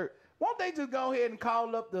 Not hurt. won't they just go ahead and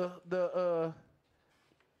call up the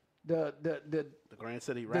Grand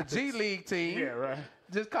City the Rapids. G League team? Yeah, right.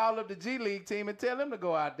 Just call up the G League team and tell them to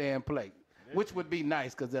go out there and play, which would be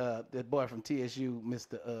nice because the boy from TSU,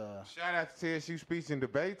 Mr. Shout out to TSU Speech and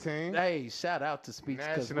Debate Team. Hey, shout out to Speech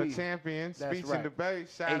because National champion. That's Speech right. and Debate.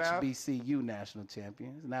 Shout out. HBCU national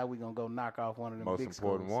champions. Now we're gonna go knock off one of them Most big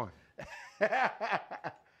important schools. one.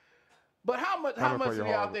 But how much Coming for do your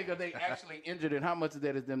y'all heart. think are they actually injured, and how much of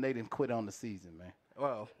that is them they didn't quit on the season, man?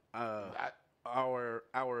 Well,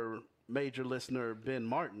 our major listener Ben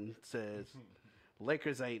Martin says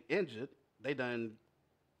Lakers ain't injured. They done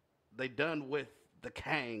with the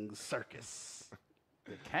Kang circus.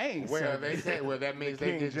 The Canes. Well, they say, that means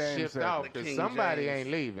they King get James shipped circuit. off The because King somebody James.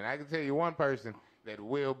 ain't leaving. I can tell you one person that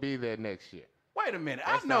will be there next year. Wait a minute.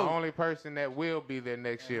 That's I know. the only person that will be there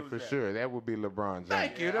next year for sure. That would be LeBron James.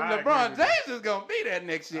 Thank you. Yeah, I LeBron agree with James is gonna be there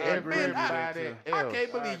next year. I And agree Ben, with that, Everybody too. I else.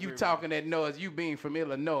 can't believe agree you with talking that noise. You being from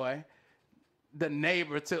Illinois, the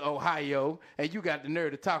neighbor to Ohio, and you got the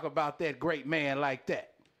nerve to talk about that great man like that.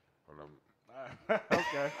 Okay.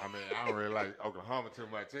 I mean, I don't really like Oklahoma too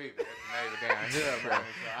much either. That's the neighbor down here, man.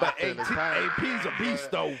 But AP's a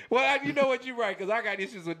beast though. Well, you know what, you're right, because I got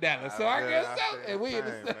issues with Dallas. So I guess so. And we in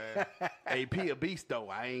the same. AP a beast though.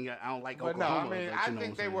 I don't like But no, Oklahoma. I mean, but I you know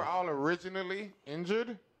think what they I'm were saying. all originally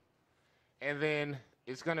injured, and then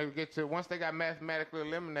it's gonna get to once they got mathematically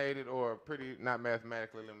eliminated, or not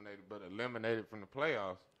mathematically eliminated, but eliminated from the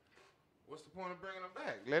playoffs. What's the point of bringing them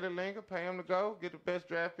back? Let it linger, pay them to go, get the best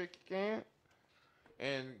draft pick you can,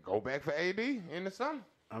 and go back for AD in the summer.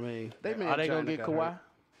 I mean, they Are they going to get Kawhi?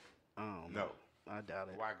 I don't No. know. I doubt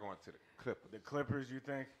it. Why going to the Clippers? The Clippers, you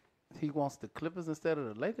think? He wants the Clippers instead of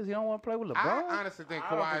the Lakers? He don't want to play with LeBron? I honestly think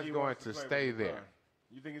I don't Kawhi think is he going wants to play stay with there.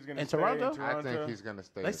 LeBron. You think he's going to In stay Toronto? in Toronto? I think he's going to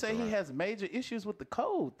stay. They in say he Toronto. has major issues with the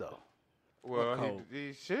cold, though. Well, cold?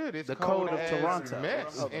 he should. It's The cold cold of as Toronto.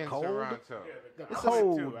 mess Oh, the in cold? Toronto. The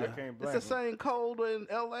cold. Too. I can't It's blame the him. same cold in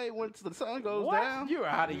LA once the sun goes What? down. You're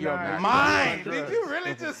out of your Nah, mind. he Did you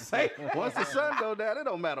really just say that? Once the sun go down, it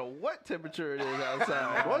don't matter what temperature it is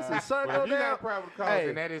outside. Once the sun Well, go if you got a down, problem with cold, Hey,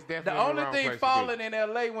 then that is The definitely only wrong thing place to be. falling in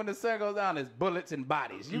LA when the sun goes down is bullets and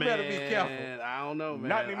bodies. You better be careful. I don't know, man.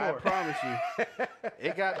 Not anymore. I promise you.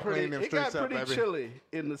 It got pretty. them It got streets up, pretty baby. chilly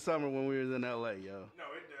in the summer when we was in LA, yo. No,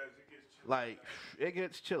 it does. It gets chilly. Like it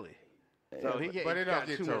gets chilly. So he But it got don't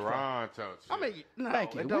get too much fun. Toronto. I mean, no,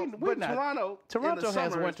 Thank you. it don't. We but not- Toronto Toronto in the has summer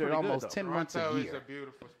is winter pretty almost good, 10 though. months a Toronto is year. a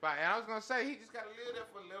beautiful spot. And I was going to say, he just got to live there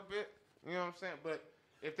for a little bit. You know what I'm saying? But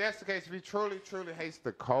if that's the case, if he truly, truly hates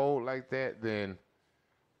the cold like that, then,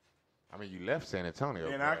 I mean, you left San Antonio.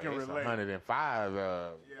 And bro. I can It's relate. 105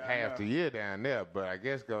 I half know. the year down there. But I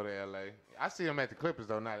guess go to L.A. I see him at the Clippers,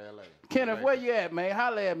 though, not L.A. Kenneth, Like, where you at, man?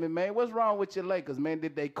 Holla at me, man. What's wrong with your Lakers, man?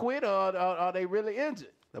 Did they quit or are they really injured?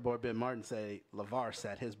 That boy Ben Martin say LeVar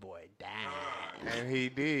sat his boy down, And he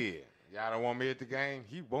did. Y'all don't want me at the game?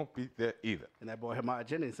 He won't be there either. and that boy Ahmad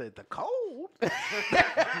Jennings said the cold.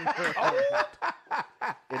 cold.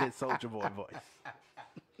 In his Soldier Boy voice.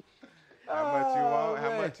 How much you want? How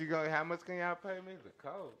man. much you go? How much can y'all pay me? The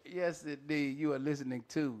code. Yes, indeed. You are listening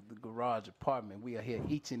to The Garage Apartment. We are here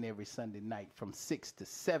each and every Sunday night from 6 to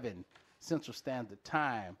 7 Central Standard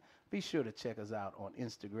Time. Be sure to check us out on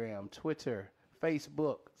Instagram, Twitter,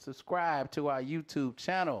 Facebook, subscribe to our YouTube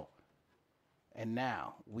channel. And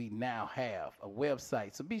now, we now have a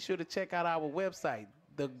website. So be sure to check out our website,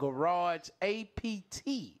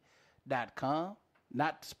 thegarageapt.com.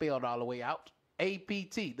 Not spelled all the way out.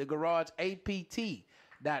 APT,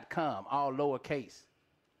 thegarageapt.com, all lowercase.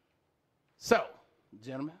 So,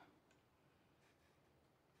 gentlemen,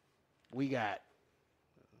 we got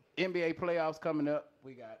NBA playoffs coming up.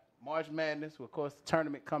 We got March Madness, of course, the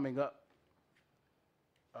tournament coming up.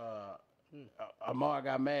 Ahmad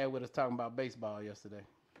got mad with us talking about baseball yesterday.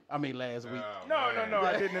 Last week. No,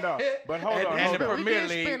 I didn't at all. But hold on. And the hold on. Premier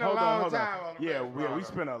League. Hold on. Yeah, We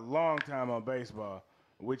spent a long time on baseball,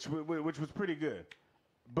 which was pretty good.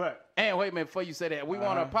 But And wait a minute, before you say that, we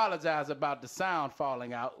want to apologize about the sound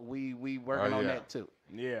falling out. We working on that too.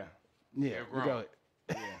 yeah, Yeah, we go.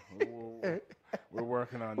 we're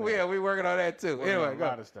working on that. Yeah, we working on that too. Working on Anyway, a go.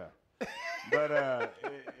 lot of stuff. But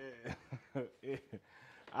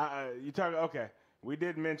you talk okay. We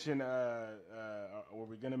did mention. Were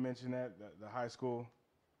we gonna mention that the high school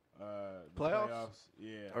the Playoffs?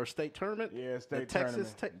 Yeah. Or state tournament? Yeah, state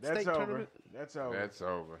Texas tournament. state tournament? That's over. That's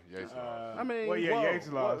over. Yates lost. Yates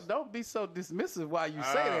lost. Don't be so dismissive while you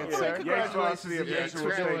say that, Yeah, sir. Yates lost to the Yates eventual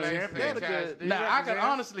for state doing champion. that. Now, I can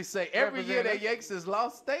honestly say every year that Yates has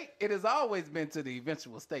lost state, it has always been to the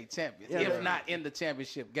eventual state champions, if not in the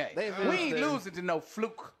championship game. We ain't losing to no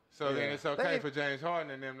fluke. So then it's okay for James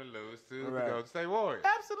Harden and them to lose to the Golden State Warriors.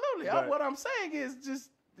 Absolutely. What I'm saying is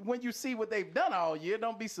just when you see what they've done all year,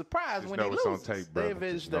 don't be surprised when they lose. On tape, They brother.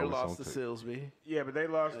 avenged Just their know it's loss on to tape. Silsby. Yeah, but they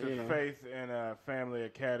lost to Faith and Family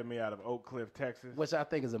Academy out of Oak Cliff, Texas. Which I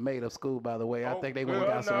think is a made-up school, by the way. I think they went and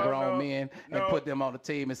well, got some no, grown no, men and no. put them on the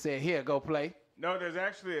team and said, here, go play. No, there's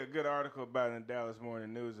actually a good article about it in Dallas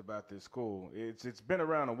Morning News about this school. It's been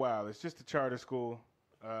around a while. It's just a charter school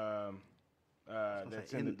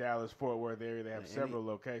that's in the Dallas-Fort Worth area. They have several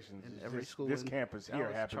locations. every school this in campus here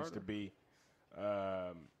Dallas happens charter. to be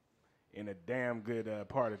in a damn good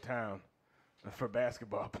part of town for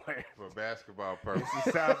basketball players. For basketball purposes.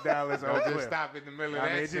 It's South Dallas, Oak Don't Cliff. just stop in the middle of I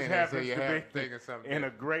that mean, it just sentence happens so you to have be to think of something. in a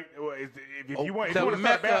great. If you want, The to start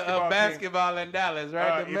mecca a of team, basketball in Dallas,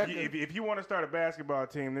 right? The mecca. if you want to start a basketball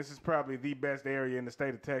team, this is probably the best area in the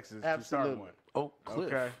state of Texas to start Absolutely. one. Oak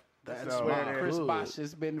Cliff. Okay. That's So, my it is. Chris hood. Bosh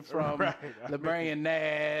has been from Right. LeBarian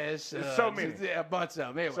Nash. There's so many. just, a bunch of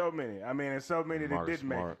them. Anyway, So many. I mean, it's so many that Marcus did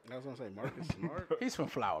make. Smart. I was going to say Marcus Smart. he's from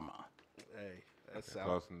Flower Mound. Hey, that's South.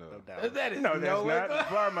 Close enough. No doubt. That is No, that's nowhere not.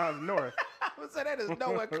 Flower Mound's north. I would say that is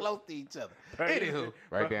nowhere close to each other. Anywho,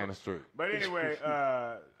 Right down the street. But anyway,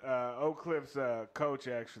 Oak Cliff's coach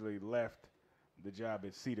actually left the job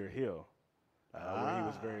at Cedar Hill, where he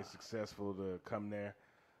was very successful to come there.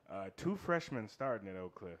 2 freshmen starting at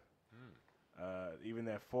Oak Cliff. Even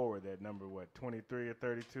that forward, that number, 23 or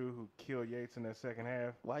 32, who killed Yates in that second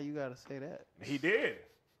half. why you gotta say that? He did.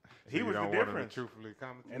 He You was the don't want him to difference. truthfully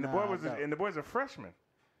comment. And the boy's a freshman,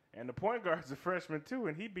 and the point guard's a freshman too,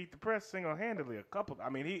 and he beat the press single-handedly.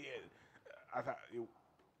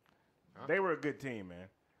 They were a good team,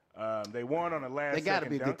 man. They won on the last. They gotta second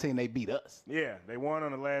be a dunk. good team. They beat us. Yeah, they won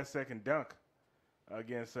on the last second dunk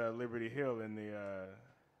against Liberty Hill in the.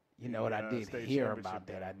 You know what? I did state hear championship about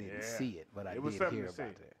that. I game. didn't Yeah. see it, but I It was did something hear to see.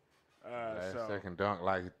 about that. Last second dunk,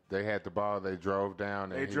 like they had the ball, they drove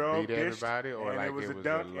down and They he drove, beat dished, everybody, or and like it was a was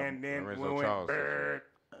dunk, and then we Lorenzo went Charles or brrr.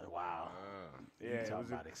 Wow. Yeah, You it talk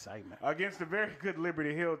was about excitement. against a very good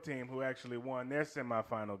Liberty Hill team who actually won their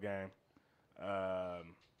semifinal game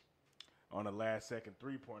on a last-second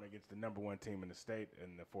three-pointer against the number 1 team in the state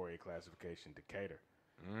in the 4A classification, Decatur.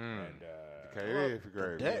 And Okay, if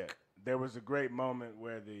you're great. yeah, there was a great moment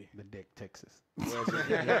where the Deck, Texas.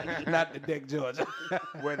 where Not the Deck, Georgia.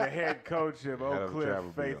 the head coach of Out Oak of Cliff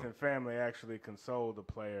travel Faith bill. and Family actually consoled the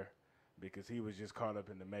player because he was just caught up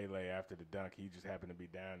in the melee after the dunk. He just happened to be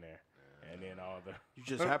down there. And then all the You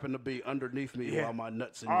just happen to be underneath me Yeah. while my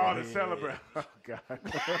nuts in all your the head. celebration. Oh God.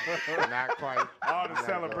 Not quite. all the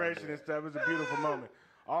celebration and stuff. It was a beautiful moment.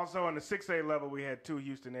 Also, on the 6A level, we had 2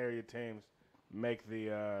 Houston area teams make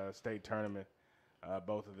the state tournament.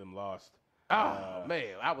 Both of them lost. Oh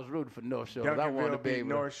man, I was rooting for North Shore. I wanted Duncanville to be beat able.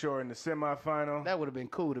 North Shore in the semifinal. That would have been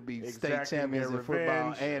cool to be state Exacting champions their in football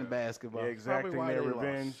revenge. and basketball. Exacting why their they lost,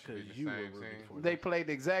 revenge. 'cause Be the you were same rooting team. for them. They played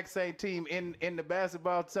the exact same team in the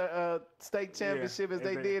basketball state championship as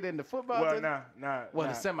they did in the football. Well, team. nah. Well,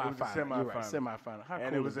 nah. the semifinal. It was a You're right, semifinal. semifinal. How And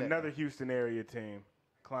cool it was is that? another Houston area team,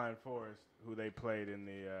 Klein Forest, who they played in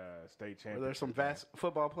the state championship. Were there some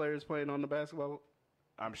football players playing on the basketball?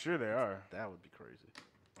 I'm sure there are. That would be crazy.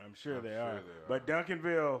 I'm sure they are. But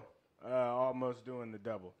Duncanville almost doing the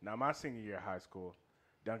double. Now, my senior year of high school,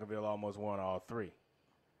 Duncanville almost won all 3.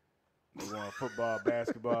 They won football,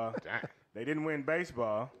 basketball. They didn't win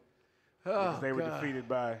baseball because they were defeated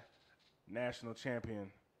by national champion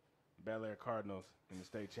Bel Air Cardinals in the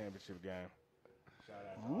state championship game. Shout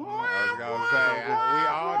out. I was gonna say, we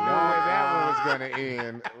all knew where that one was gonna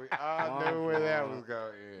end. We all knew where that was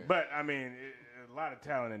gonna end. But I mean, a lot of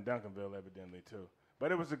talent in Duncanville, evidently too.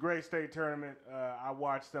 But it was a great state tournament. I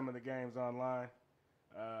watched some of the games online.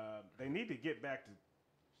 They need to get back to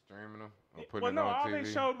Streaming them or putting it on all TV.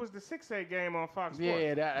 they showed was the 6A game on Fox Sports.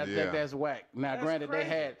 Yeah, I think that's whack. Now, That's granted,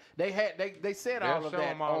 crazy. they said They'll all of show that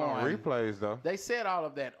them all on replays though. They said all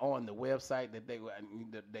of that on the website that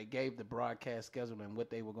they gave the broadcast schedule and what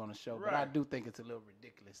they were going to show. But I Right. do think it's a little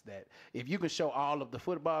ridiculous that if you can show all of the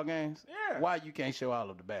football games, Yeah. why you can't show all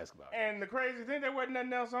of the basketball games? And the crazy thing, there wasn't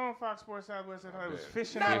nothing else on Fox Sports Southwest. It was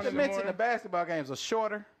fishing. Not out to in the mention the morning. basketball games are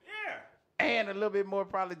shorter Yeah. and a little bit more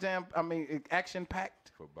probably action packed.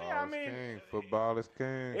 Football Yeah, I is mean, king. Football is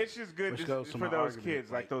king. It's just good Which to- goes to for my those argument,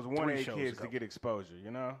 kids, like those 1A 3 shows kids, to ago. get exposure,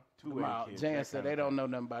 you know? 2A Wow, kids. Jan that said kind they of don't thing. know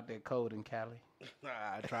nothing about that code in Cali.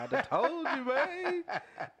 I tried to told you, man.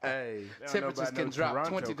 Hey, They don't know Temperatures about can no drop Toronto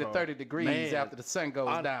 20 to code. 30 degrees Man. after the sun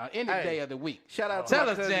goes down any hey, day of the week. shout out to Tell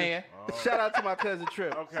my us, cousin. Jan. Shout out to my cousin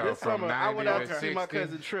Trip. Okay. This So from summer, I went out 90 to see my 60?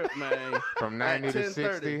 cousin Trip, man. From 90 to 10:30.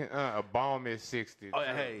 60, a balmy 60. Oh,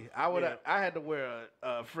 yeah, hey, I had to wear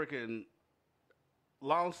a freaking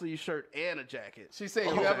long sleeve shirt and a jacket. She said,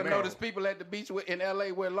 Oh, you ever man. notice people at the beach in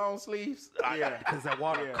L.A. wear long sleeves? Yeah. Because that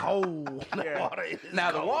water Yeah. cold. That Yeah. water is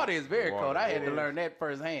Now, the cold. water is very Water cold. I had to is. learn that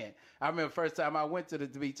firsthand. I remember first time I went to the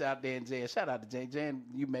beach out there in Jan. Shout out to Jan. Jan,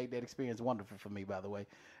 you made that experience wonderful for me, by the way.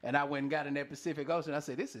 And I went and got in that Pacific Ocean. I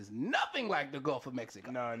said, this is nothing like the Gulf of Mexico.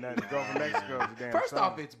 No, nothing. The Gulf of Mexico is a damn First song.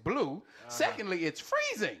 off, it's blue. Secondly, it's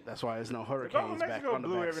freezing. That's why there's no The Gulf of hurricanes back Mexico on the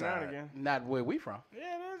blew every now and backside. again. Not where we from.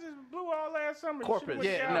 Yeah, they just blew all last summer. You Corpus. should've went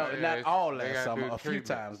Yeah, down no, there. Yeah, not it's- all they last gotta summer. do A few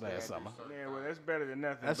treatment. times last summer. Yeah, well, that's better than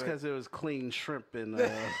nothing. That's but- because it was clean shrimp and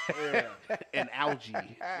yeah. and algae.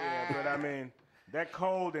 Yeah, but I mean, that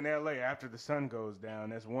cold in LA after the sun goes down,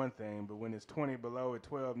 that's one thing. But when it's 20 below at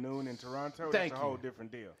 12 noon in Toronto, Thank that's a whole you.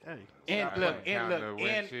 different deal. Hey, In Counting the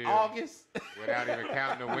windshield. August. Without even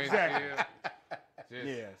counting the Exactly. windshield. Just-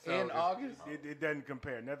 Yeah. So In August. It doesn't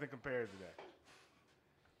compare. Nothing compares to that.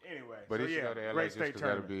 Anyway, But so he should yeah, go to LA great just state because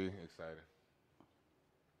that'll tournament. be exciting.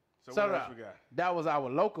 So, So what else we got? that was our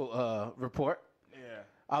local report. Yeah.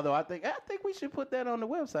 Although I think we should put that on the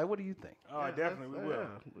website. What do you think? Oh, definitely we will. Yeah,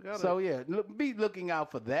 we gotta, So yeah, be looking out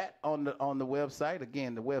for that on the website.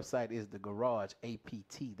 Again, the website is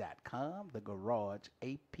thegarageapt.com.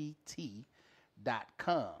 Thegarageapt.com.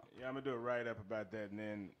 Yeah, I'm gonna do a write up about that, and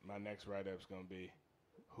then my next write up's gonna be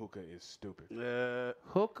hookah is stupid.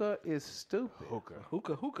 Hookah is stupid. Hookah.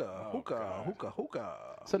 hookah, God. hookah.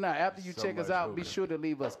 So now, after you So check us much out, be hookah. sure to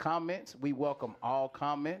leave us comments. We welcome all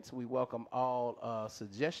comments. We welcome all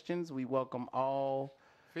suggestions. We welcome all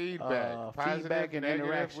Feedback. Positive, feedback and negative,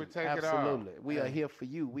 interaction. we take Absolutely. it all. We are here for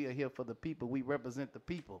you. We are here for the people. We represent the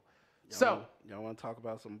people. So y'all want to talk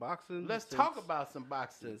about some boxing? let's Since- talk about some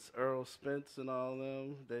boxing. Since Earl Spence and all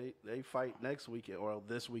them, they fight next weekend or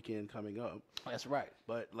this weekend coming up. That's right.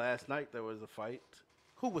 But last night there was a fight.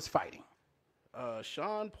 Who was fighting?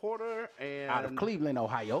 Shawn Porter and Out of Cleveland,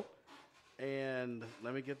 Ohio. And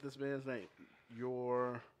let me get this man's name.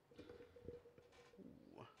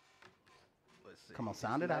 Let's see. Come on,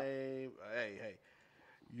 sound it out. Name. Hey.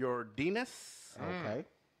 Yordenis Okay.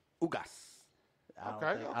 Ugas. I don't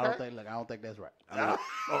Okay, think, okay. I don't think that's right.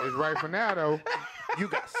 It's right for now, though.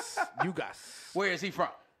 Ugas. Where is he from?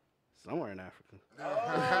 Somewhere in Africa.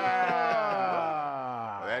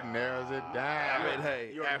 That narrows it down. I mean,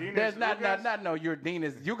 hey, Yordenis There's not Ugas? no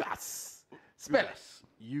Yordenis Ugas. Spell it.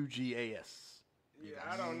 Ugas. Yeah,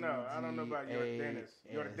 I don't know. I don't know about Yordenis.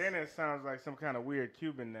 Ugas. Yordenis sounds like some kind of weird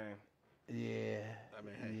Cuban name. Yeah. I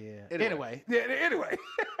mean, hey. Yeah. Anyway. Anyway.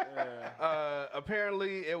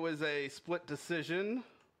 Apparently, it was a split decision,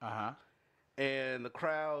 Uh-huh. and the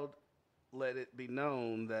crowd let it be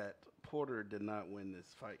known that Porter did not win this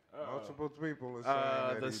fight. Multiple people are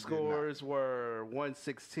saying that The he scores were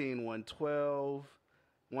 116, 112,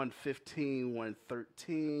 115,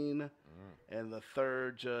 113, and the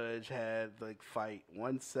third judge had the fight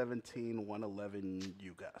 117, 111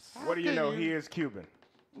 Ugas. What do you know? He is Cuban.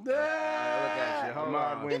 Look at you. Hold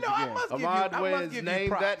Ahmad on. wins You know, I again. must give Ahmad you, I must wins. give Name you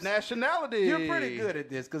props. that nationality. You're pretty good at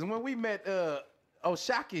this because when we met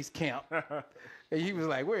Oshaki's camp, and he was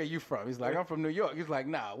like, "Where are you from?" He's like, "I'm from New York." He's like,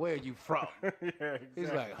 "Nah, where are you from?" Yeah, exactly.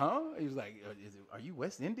 He's like, "Huh?" He was like, "Are you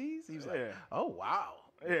West Indies?" He was like, Yeah. "Oh wow."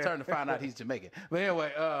 Yeah. Turned to find out he's Jamaican. But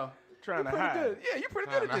anyway, Trying you're to pretty hide. good. Yeah, you're pretty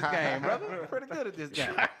good at this game, brother. You're pretty good at this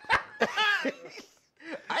game.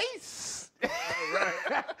 Ice.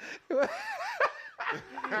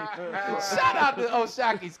 Shout out to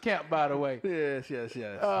Oshaki's camp, by the way. Yes.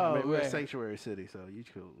 Oh, We're a man. sanctuary city, so you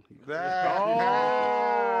cool.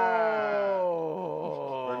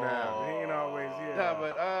 Oh. But now, He ain't always here. Yeah,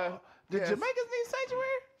 but Did yes. Jamaicans need sanctuary?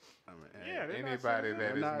 I mean, Yeah, they're not anybody sent that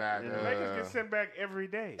back. is Not- not yeah. Lakers get sent back every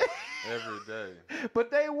day. every day.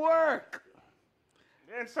 But they work.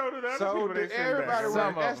 And so do the other So people they did send everybody back. Some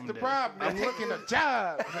work. of That's them the did. problem. They're taking a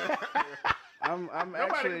job. I'm Nobody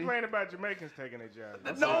actually. complain about Jamaicans taking their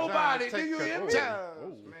jobs. Nobody. Do Take you the hear me? jobs, Oh,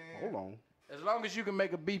 man. hold on. As long as you can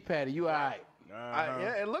make a beef patty, you all right.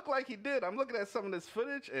 Yeah, it looked like he did. I'm looking at some of this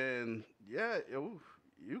footage, and yeah,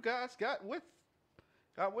 you guys got with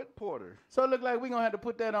Porter. So it look like we're going to have to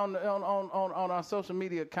put that on our social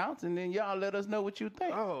media accounts, and then y'all let us know what you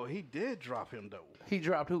think. Oh, he did drop him though. He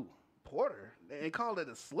dropped who? Porter. They called it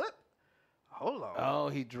a slip. Hold on. Oh,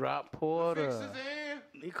 he dropped Fix Porter. his hand.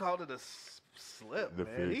 He called it a slip, The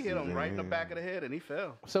man. He fix hit him is right in the in. back of the head, and he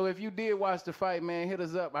fell. So if you did watch the fight, man, hit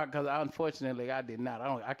us up, because unfortunately I did not.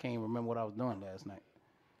 I can't even remember what I was doing last night.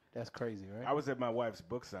 That's crazy, right? I was at my wife's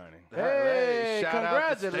book signing. Hey, shout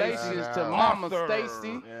out to congratulations Stacy. to Mama Author.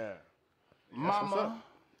 Stacy. Yeah. Mama.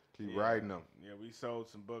 Keep writing them. Yeah, we sold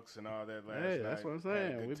some books and all that last Hey, night. that's what I'm Had a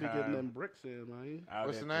saying. good We be getting time them bricks in, man. out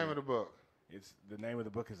What's the at name of the book? It's the name of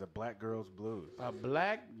the book is A Black Girl's Blues. A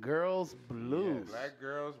Black Girl's Blues. Black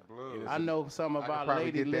Girls Blues. I know some of I could our probably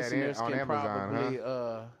lady get that listeners on can Amazon,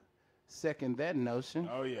 probably second that notion.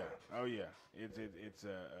 Oh yeah. It's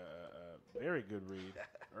a very good read,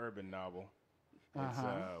 urban novel. It's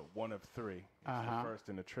one of three. It's the first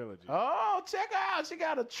in a trilogy. Oh, check her out. She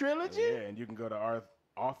got a trilogy. Yeah, and you can go to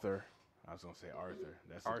author. I was gonna say Arthur.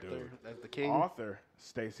 That's the dude. That's the king.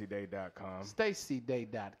 AuthorStacyDay.com.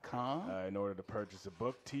 StacyDay.com. In order to purchase a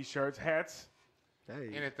book, T-shirts, hats,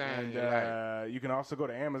 Hey, Anything and you like. you can also go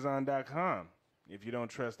to Amazon.com if you don't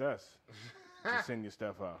trust us to send your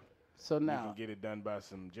stuff off. So You now, can get it done by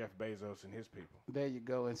some Jeff Bezos and his people. there you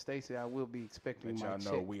go. And Stacy, I will be expecting Let my y'all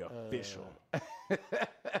check. know we official.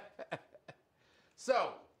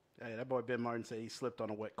 So, hey, that boy Ben Martin said he slipped on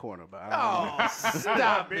a wet corner, but I don't know. oh,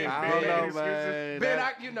 stop it, I don't Ben. know, excuses. man. Ben,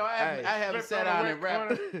 That- I haven't Slipped sat on a down wet and rapped.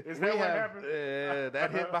 corner? Is that what happened? Yeah,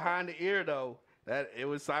 that hit behind the ear though. That it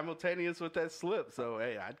was simultaneous with that slip. So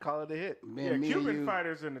hey, I'd call it a hit. Ben, Yeah, me and Cuban you,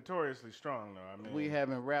 fighters are notoriously strong, though. I mean, we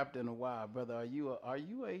haven't rapped in a while, brother. Are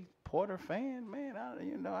you a Porter fan, man?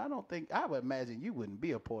 I don't think I would imagine you wouldn't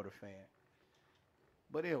be a Porter fan.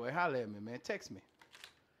 But anyway, holler at me, man. Text me.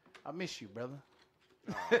 I miss you, brother.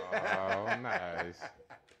 Oh, nice.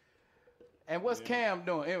 And what's Cam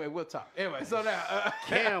doing? Anyway, we'll talk. Anyway, so now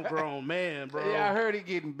Cam grown man, bro. yeah, I heard he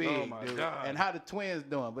getting big, Oh, my dude. God. And how the twins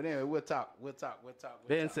doing? But anyway, we'll talk.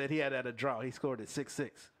 Ben said he had at a draw. He scored at 6-6.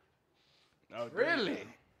 Oh, dude.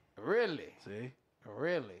 Really. See?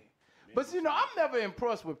 But I'm never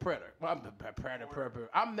impressed with Predator.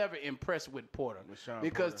 I'm never impressed with Porter With Shawn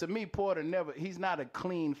because Porter. to me, Porter he's not a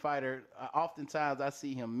clean fighter. Oftentimes, I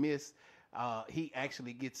see him miss. He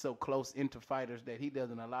actually gets so close into fighters that he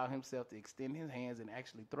doesn't allow himself to extend his hands and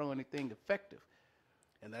actually throw anything effective.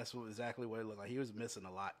 And that's exactly what it looked like. He was missing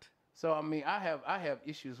a lot. So I mean, I have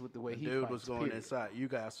issues with the way he Dude fights. was going period. inside. You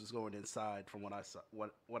guys was going inside from what I saw.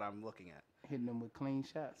 What I'm looking at. Hitting them with clean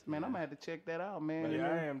shots. Man, I'm gonna have to check that out, man. Yeah,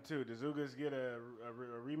 I am too. Does Ugas get a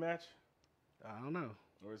rematch, I don't know.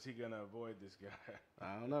 or is he gonna avoid this guy?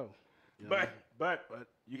 I don't know. You know? But But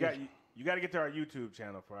you got to get to our YouTube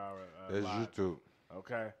channel for our That's live, YouTube.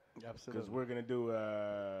 okay? Because Absolutely. we're gonna do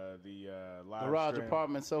the live Garage stream.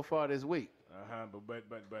 apartment so far this week.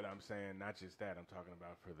 But I'm saying not just that. I'm talking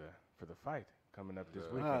about for the fight coming up this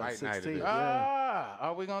The weekend. fight night 16th. edition. Yeah.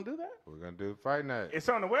 Are we gonna do that? We're going to do fight night. It's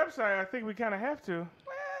on the website. I think we kind of have to.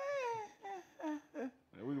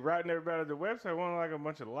 We writing everybody to the website. We want like a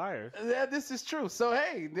bunch of liars. Yeah, this is true. So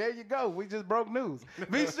hey, there you go. We just broke news.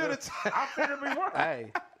 Be sure to I figured we were.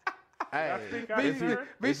 Hey. I think I be, heard.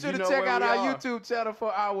 be if sure you to know check where out we our are. YouTube channel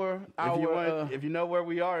for our If you know where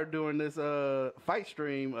we are during this fight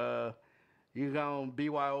stream, you can go on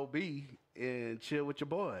BYOB and chill with your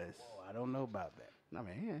boys. I don't know about that. I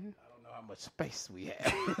mean, I don't know how much space we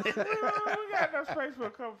have. We got enough space for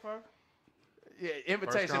a couple folks. Yeah,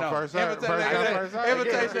 invitation come, on. first serve. Invitation, First come, first serve.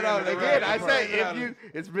 invitation on. again, I Invitation say on.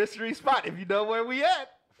 it's mystery spot. If you know where we at,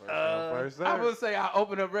 First I serve. would say I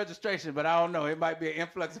open up registration, but I don't know. It might be an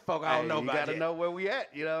influx of folk I don't know you about gotta yet. know where we at.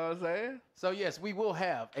 You know what I'm saying? So yes, we will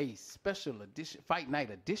have a special edition, fight night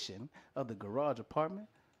edition of the Garage Apartment.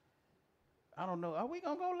 I don't know. Are we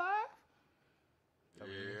gonna go live?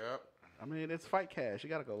 Yep. I mean, it's Fight Cash. You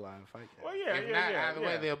got to go live and Fight Cash. Well, yeah, If yeah, not, yeah. either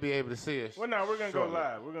way, they'll be able to see us. Well, no, we're gonna shortly. go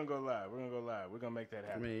live. We're gonna go live. We're gonna go live. We're gonna make that I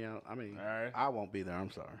happen. mean, All right. I won't be there.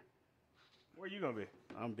 I'm sorry. Where you gonna be?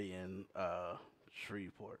 I'm being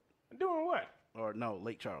Shreveport. Doing what? Or no,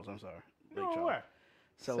 Lake Charles. I'm sorry. Lake Doing Charles. what?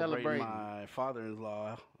 Celebrating Celebrating. my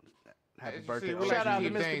father-in-law. Happy As you birthday. see, we OG. like Shout to out to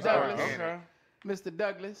keep Mr. things Douglas. organic. Okay. Mr.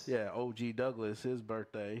 Douglas. Yeah, OG Douglas, his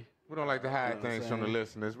birthday. We don't like to hide You know what I'm things from the saying?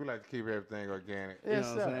 listeners. We like to keep everything organic. You Yes,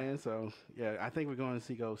 know what I'm sir. saying? So, yeah, I think we're going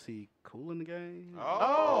to go see Cool in the Game.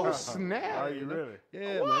 Oh, snap. Are you really?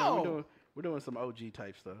 Yeah, Whoa. man. We're doing some OG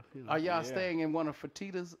type stuff. You know. Are y'all Yeah. staying in one of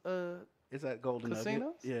Fertitta's? It's at Golden Casinos?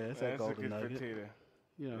 Nugget. Yeah, it's at That's a Golden good Nugget. potato.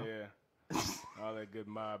 You know. Yeah. All that good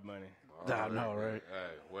mob money. I know, right?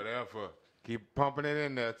 Hey, whatever. Keep pumping it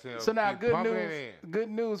in there, Tim. So now, Keep good pumping news. it in. Good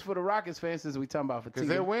news for the Rockets fans since we talking about Because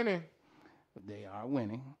they're Fertitta. winning. They are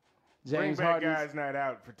winning. Bring James back Harden's. guys night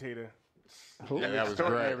out for Tita. Who? Yeah, that was Story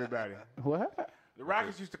to great. everybody. What? The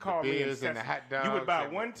Rockets used to call me beers and the hot You would dogs buy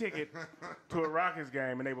and- one ticket to a Rockets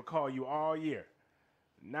game, and they would call you all year.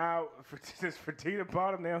 Now, since Fertitta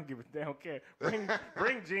bought them, they don't care.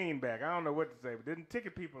 Bring Gene back. I don't know what to say, but the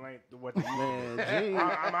ticket people ain't what they used to. Man, Gene,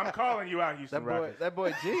 I'm calling you out, Houston Rockets. that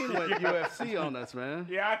boy Gene went UFC on us, man.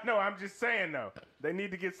 Yeah, I know. I'm just saying, though. They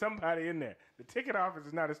need to get somebody in there. The ticket office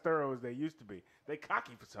is not as thorough as they used to be. They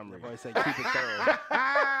cocky for some reason. Boy say keep it thorough.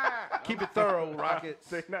 Keep it thorough, Rockets.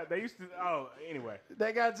 They used to. Oh, anyway.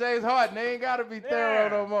 They got James Harden. They ain't got to be thorough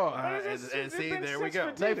no more. It's see, been there we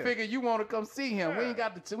since go. They Fertitta. figure you want to come see him. We ain't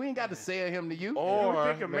got to sell him to you. You would Or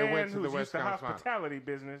think a they man went to the who's used West to Coast Final. hospitality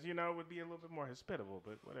business, would be a little bit more hospitable,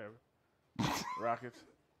 but whatever. Rockets.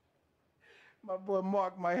 My boy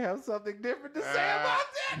Mark might have something different to say about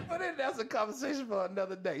that, but then that's a conversation for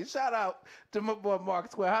another day. Shout out to my boy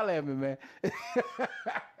Mark Square. Holla at me, man.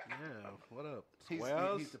 Yeah, what up? He's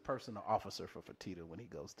Squares? the personal officer for Fertitta when he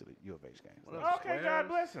goes to the U of H games. What up, Okay, Squares? God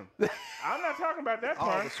bless him. I'm not talking about that All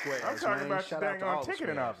part. the squares, I'm talking man. about Shout the out to dang all on the ticketing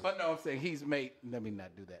squares. office. But no, I'm saying he's made. Let me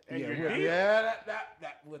not do that. And Yeah, your we'll, deal? yeah,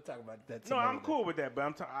 that we'll talk about that. No, some I'm other cool with that, but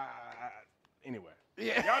I'm anyway.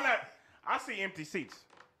 Yeah. Y'all not. I see empty seats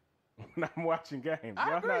when I'm watching games.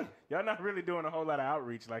 I agree. Y'all not really doing a whole lot of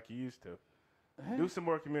outreach like you used to. Do some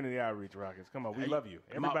more community outreach, Rockets. Come on, we love you.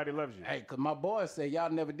 Everybody loves you. Hey, because my boys say y'all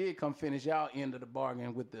never did come finish y'all end of the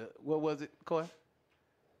bargain with the, what was it, Coy?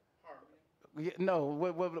 Yeah, no,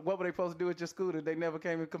 what were they supposed to do at your school that they never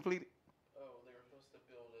came and completed? Oh, they were supposed to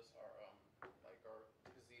build us our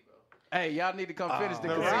gazebo. Hey, y'all need to come finish the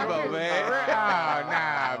The gazebo, Rockets? man.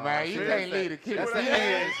 Nah, man. You can't leave the kids. That's That's the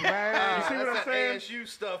kids, man. You see what I'm saying? ASU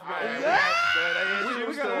stuff, man.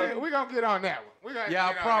 man. We're going to get on that one. We gotta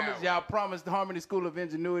Y'all get on that one. promised the Harmony School of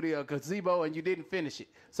Ingenuity a gazebo, and you didn't finish it.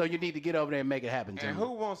 So you need to get over there and make it happen, And Jimmy.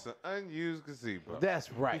 who wants an unused gazebo?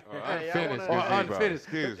 That's right. Unfinished wanna- gazebo. unfinished.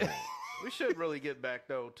 Excuse me. We should really get back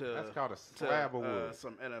though to That's called a slab of wood.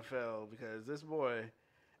 some NFL because this boy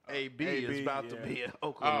AB, AB, is about to yeah. be an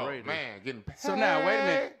Oakland Oh, Raider. man. Getting paid. So now, wait a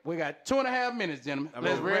minute. We got 2.5 minutes, gentlemen.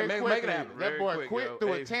 Let's Very make it quickly, happen. That Very boy quick, quit yo.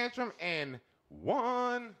 through a Hey. tantrum and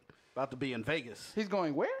won. About to be in Vegas. He's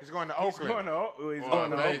going where? He's going to He's Oakland. going to, he's Or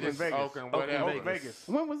going to Vegas, Vegas. Oakland, whatever. Oakland, Vegas.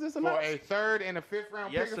 When was this For announced? a third and a fifth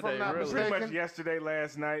round pick, if Yesterday, I'm not really. Pretty mistaken. much yesterday,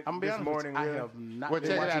 last night, I'm gonna be this honest morning. with you, I really. have not Well, been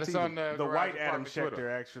check it out. watching It's TV. on the The Garage white Adam Department Twitter.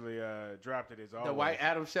 Schefter actually dropped it as always. The white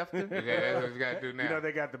Adam Schefter? Yeah, that's what you got to do now. You know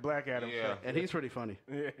they got the black Adam Yeah. Schefter. And he's pretty funny.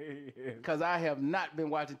 Yeah. Because I have not been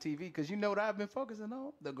watching TV. Because you know what I've been focusing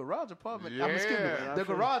on? The Garage Apartment. Yeah. Excuse me. Yeah, The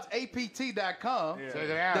GarageAPT.com. Yeah. Check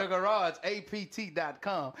it out. The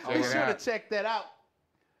GarageAPT.com. Check Be it sure to out. check that out.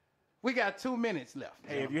 We got 2 minutes left.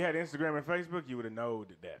 Hey, if you had Instagram and Facebook, you would have known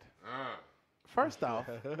that. First off,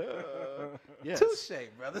 Yes. touche,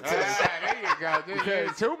 brother. Touche. There you go.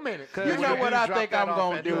 There's 2 minutes. You know what I think I'm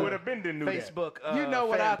going to You do? would have been to knew that. Facebook. You know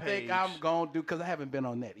what I fan think page. I'm going to do? Because I haven't been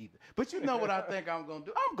on that either. But you know what I think I'm going to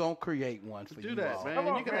do? I'm going to create one for Do you that, all. man. Come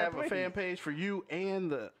on, you can man, have a please. fan page for you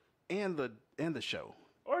and the show.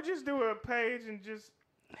 Or just do a page and just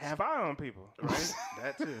spy on people. Right?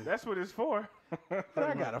 That too. That's what it's for. But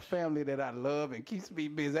I got a family that I love and keeps me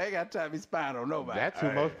busy. I ain't got time to be spying on nobody. That's who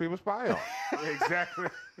most people spy on. Exactly.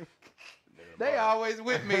 They always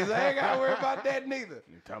with me, so I ain't got to worry about that neither.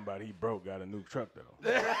 You talking about he broke, got a new truck though.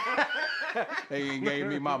 They ain't gave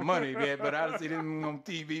me my money yet, but I see them on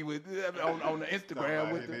TV with on the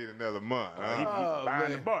Instagram with He the. need another month. He Oh, buying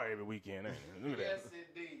man. the bar every weekend. Ain't he? Look at Yes, that.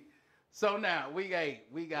 indeed. So now we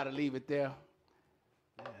got to leave it there.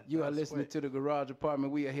 You are listening to the Garage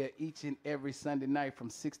Apartment. We are here each and every Sunday night from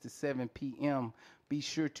 6 to 7 p.m. Be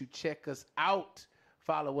sure to check us out.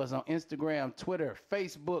 Follow us on Instagram, Twitter,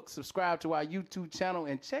 Facebook. Subscribe to our YouTube channel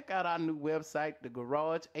and check out our new website,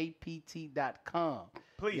 thegarageapt.com.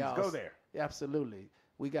 Please go there. Absolutely.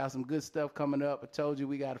 We got some good stuff coming up. I told you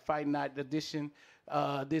we got a Fight Night edition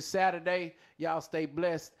this Saturday. Y'all stay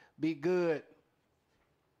blessed. Be good.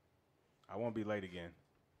 I won't be late again.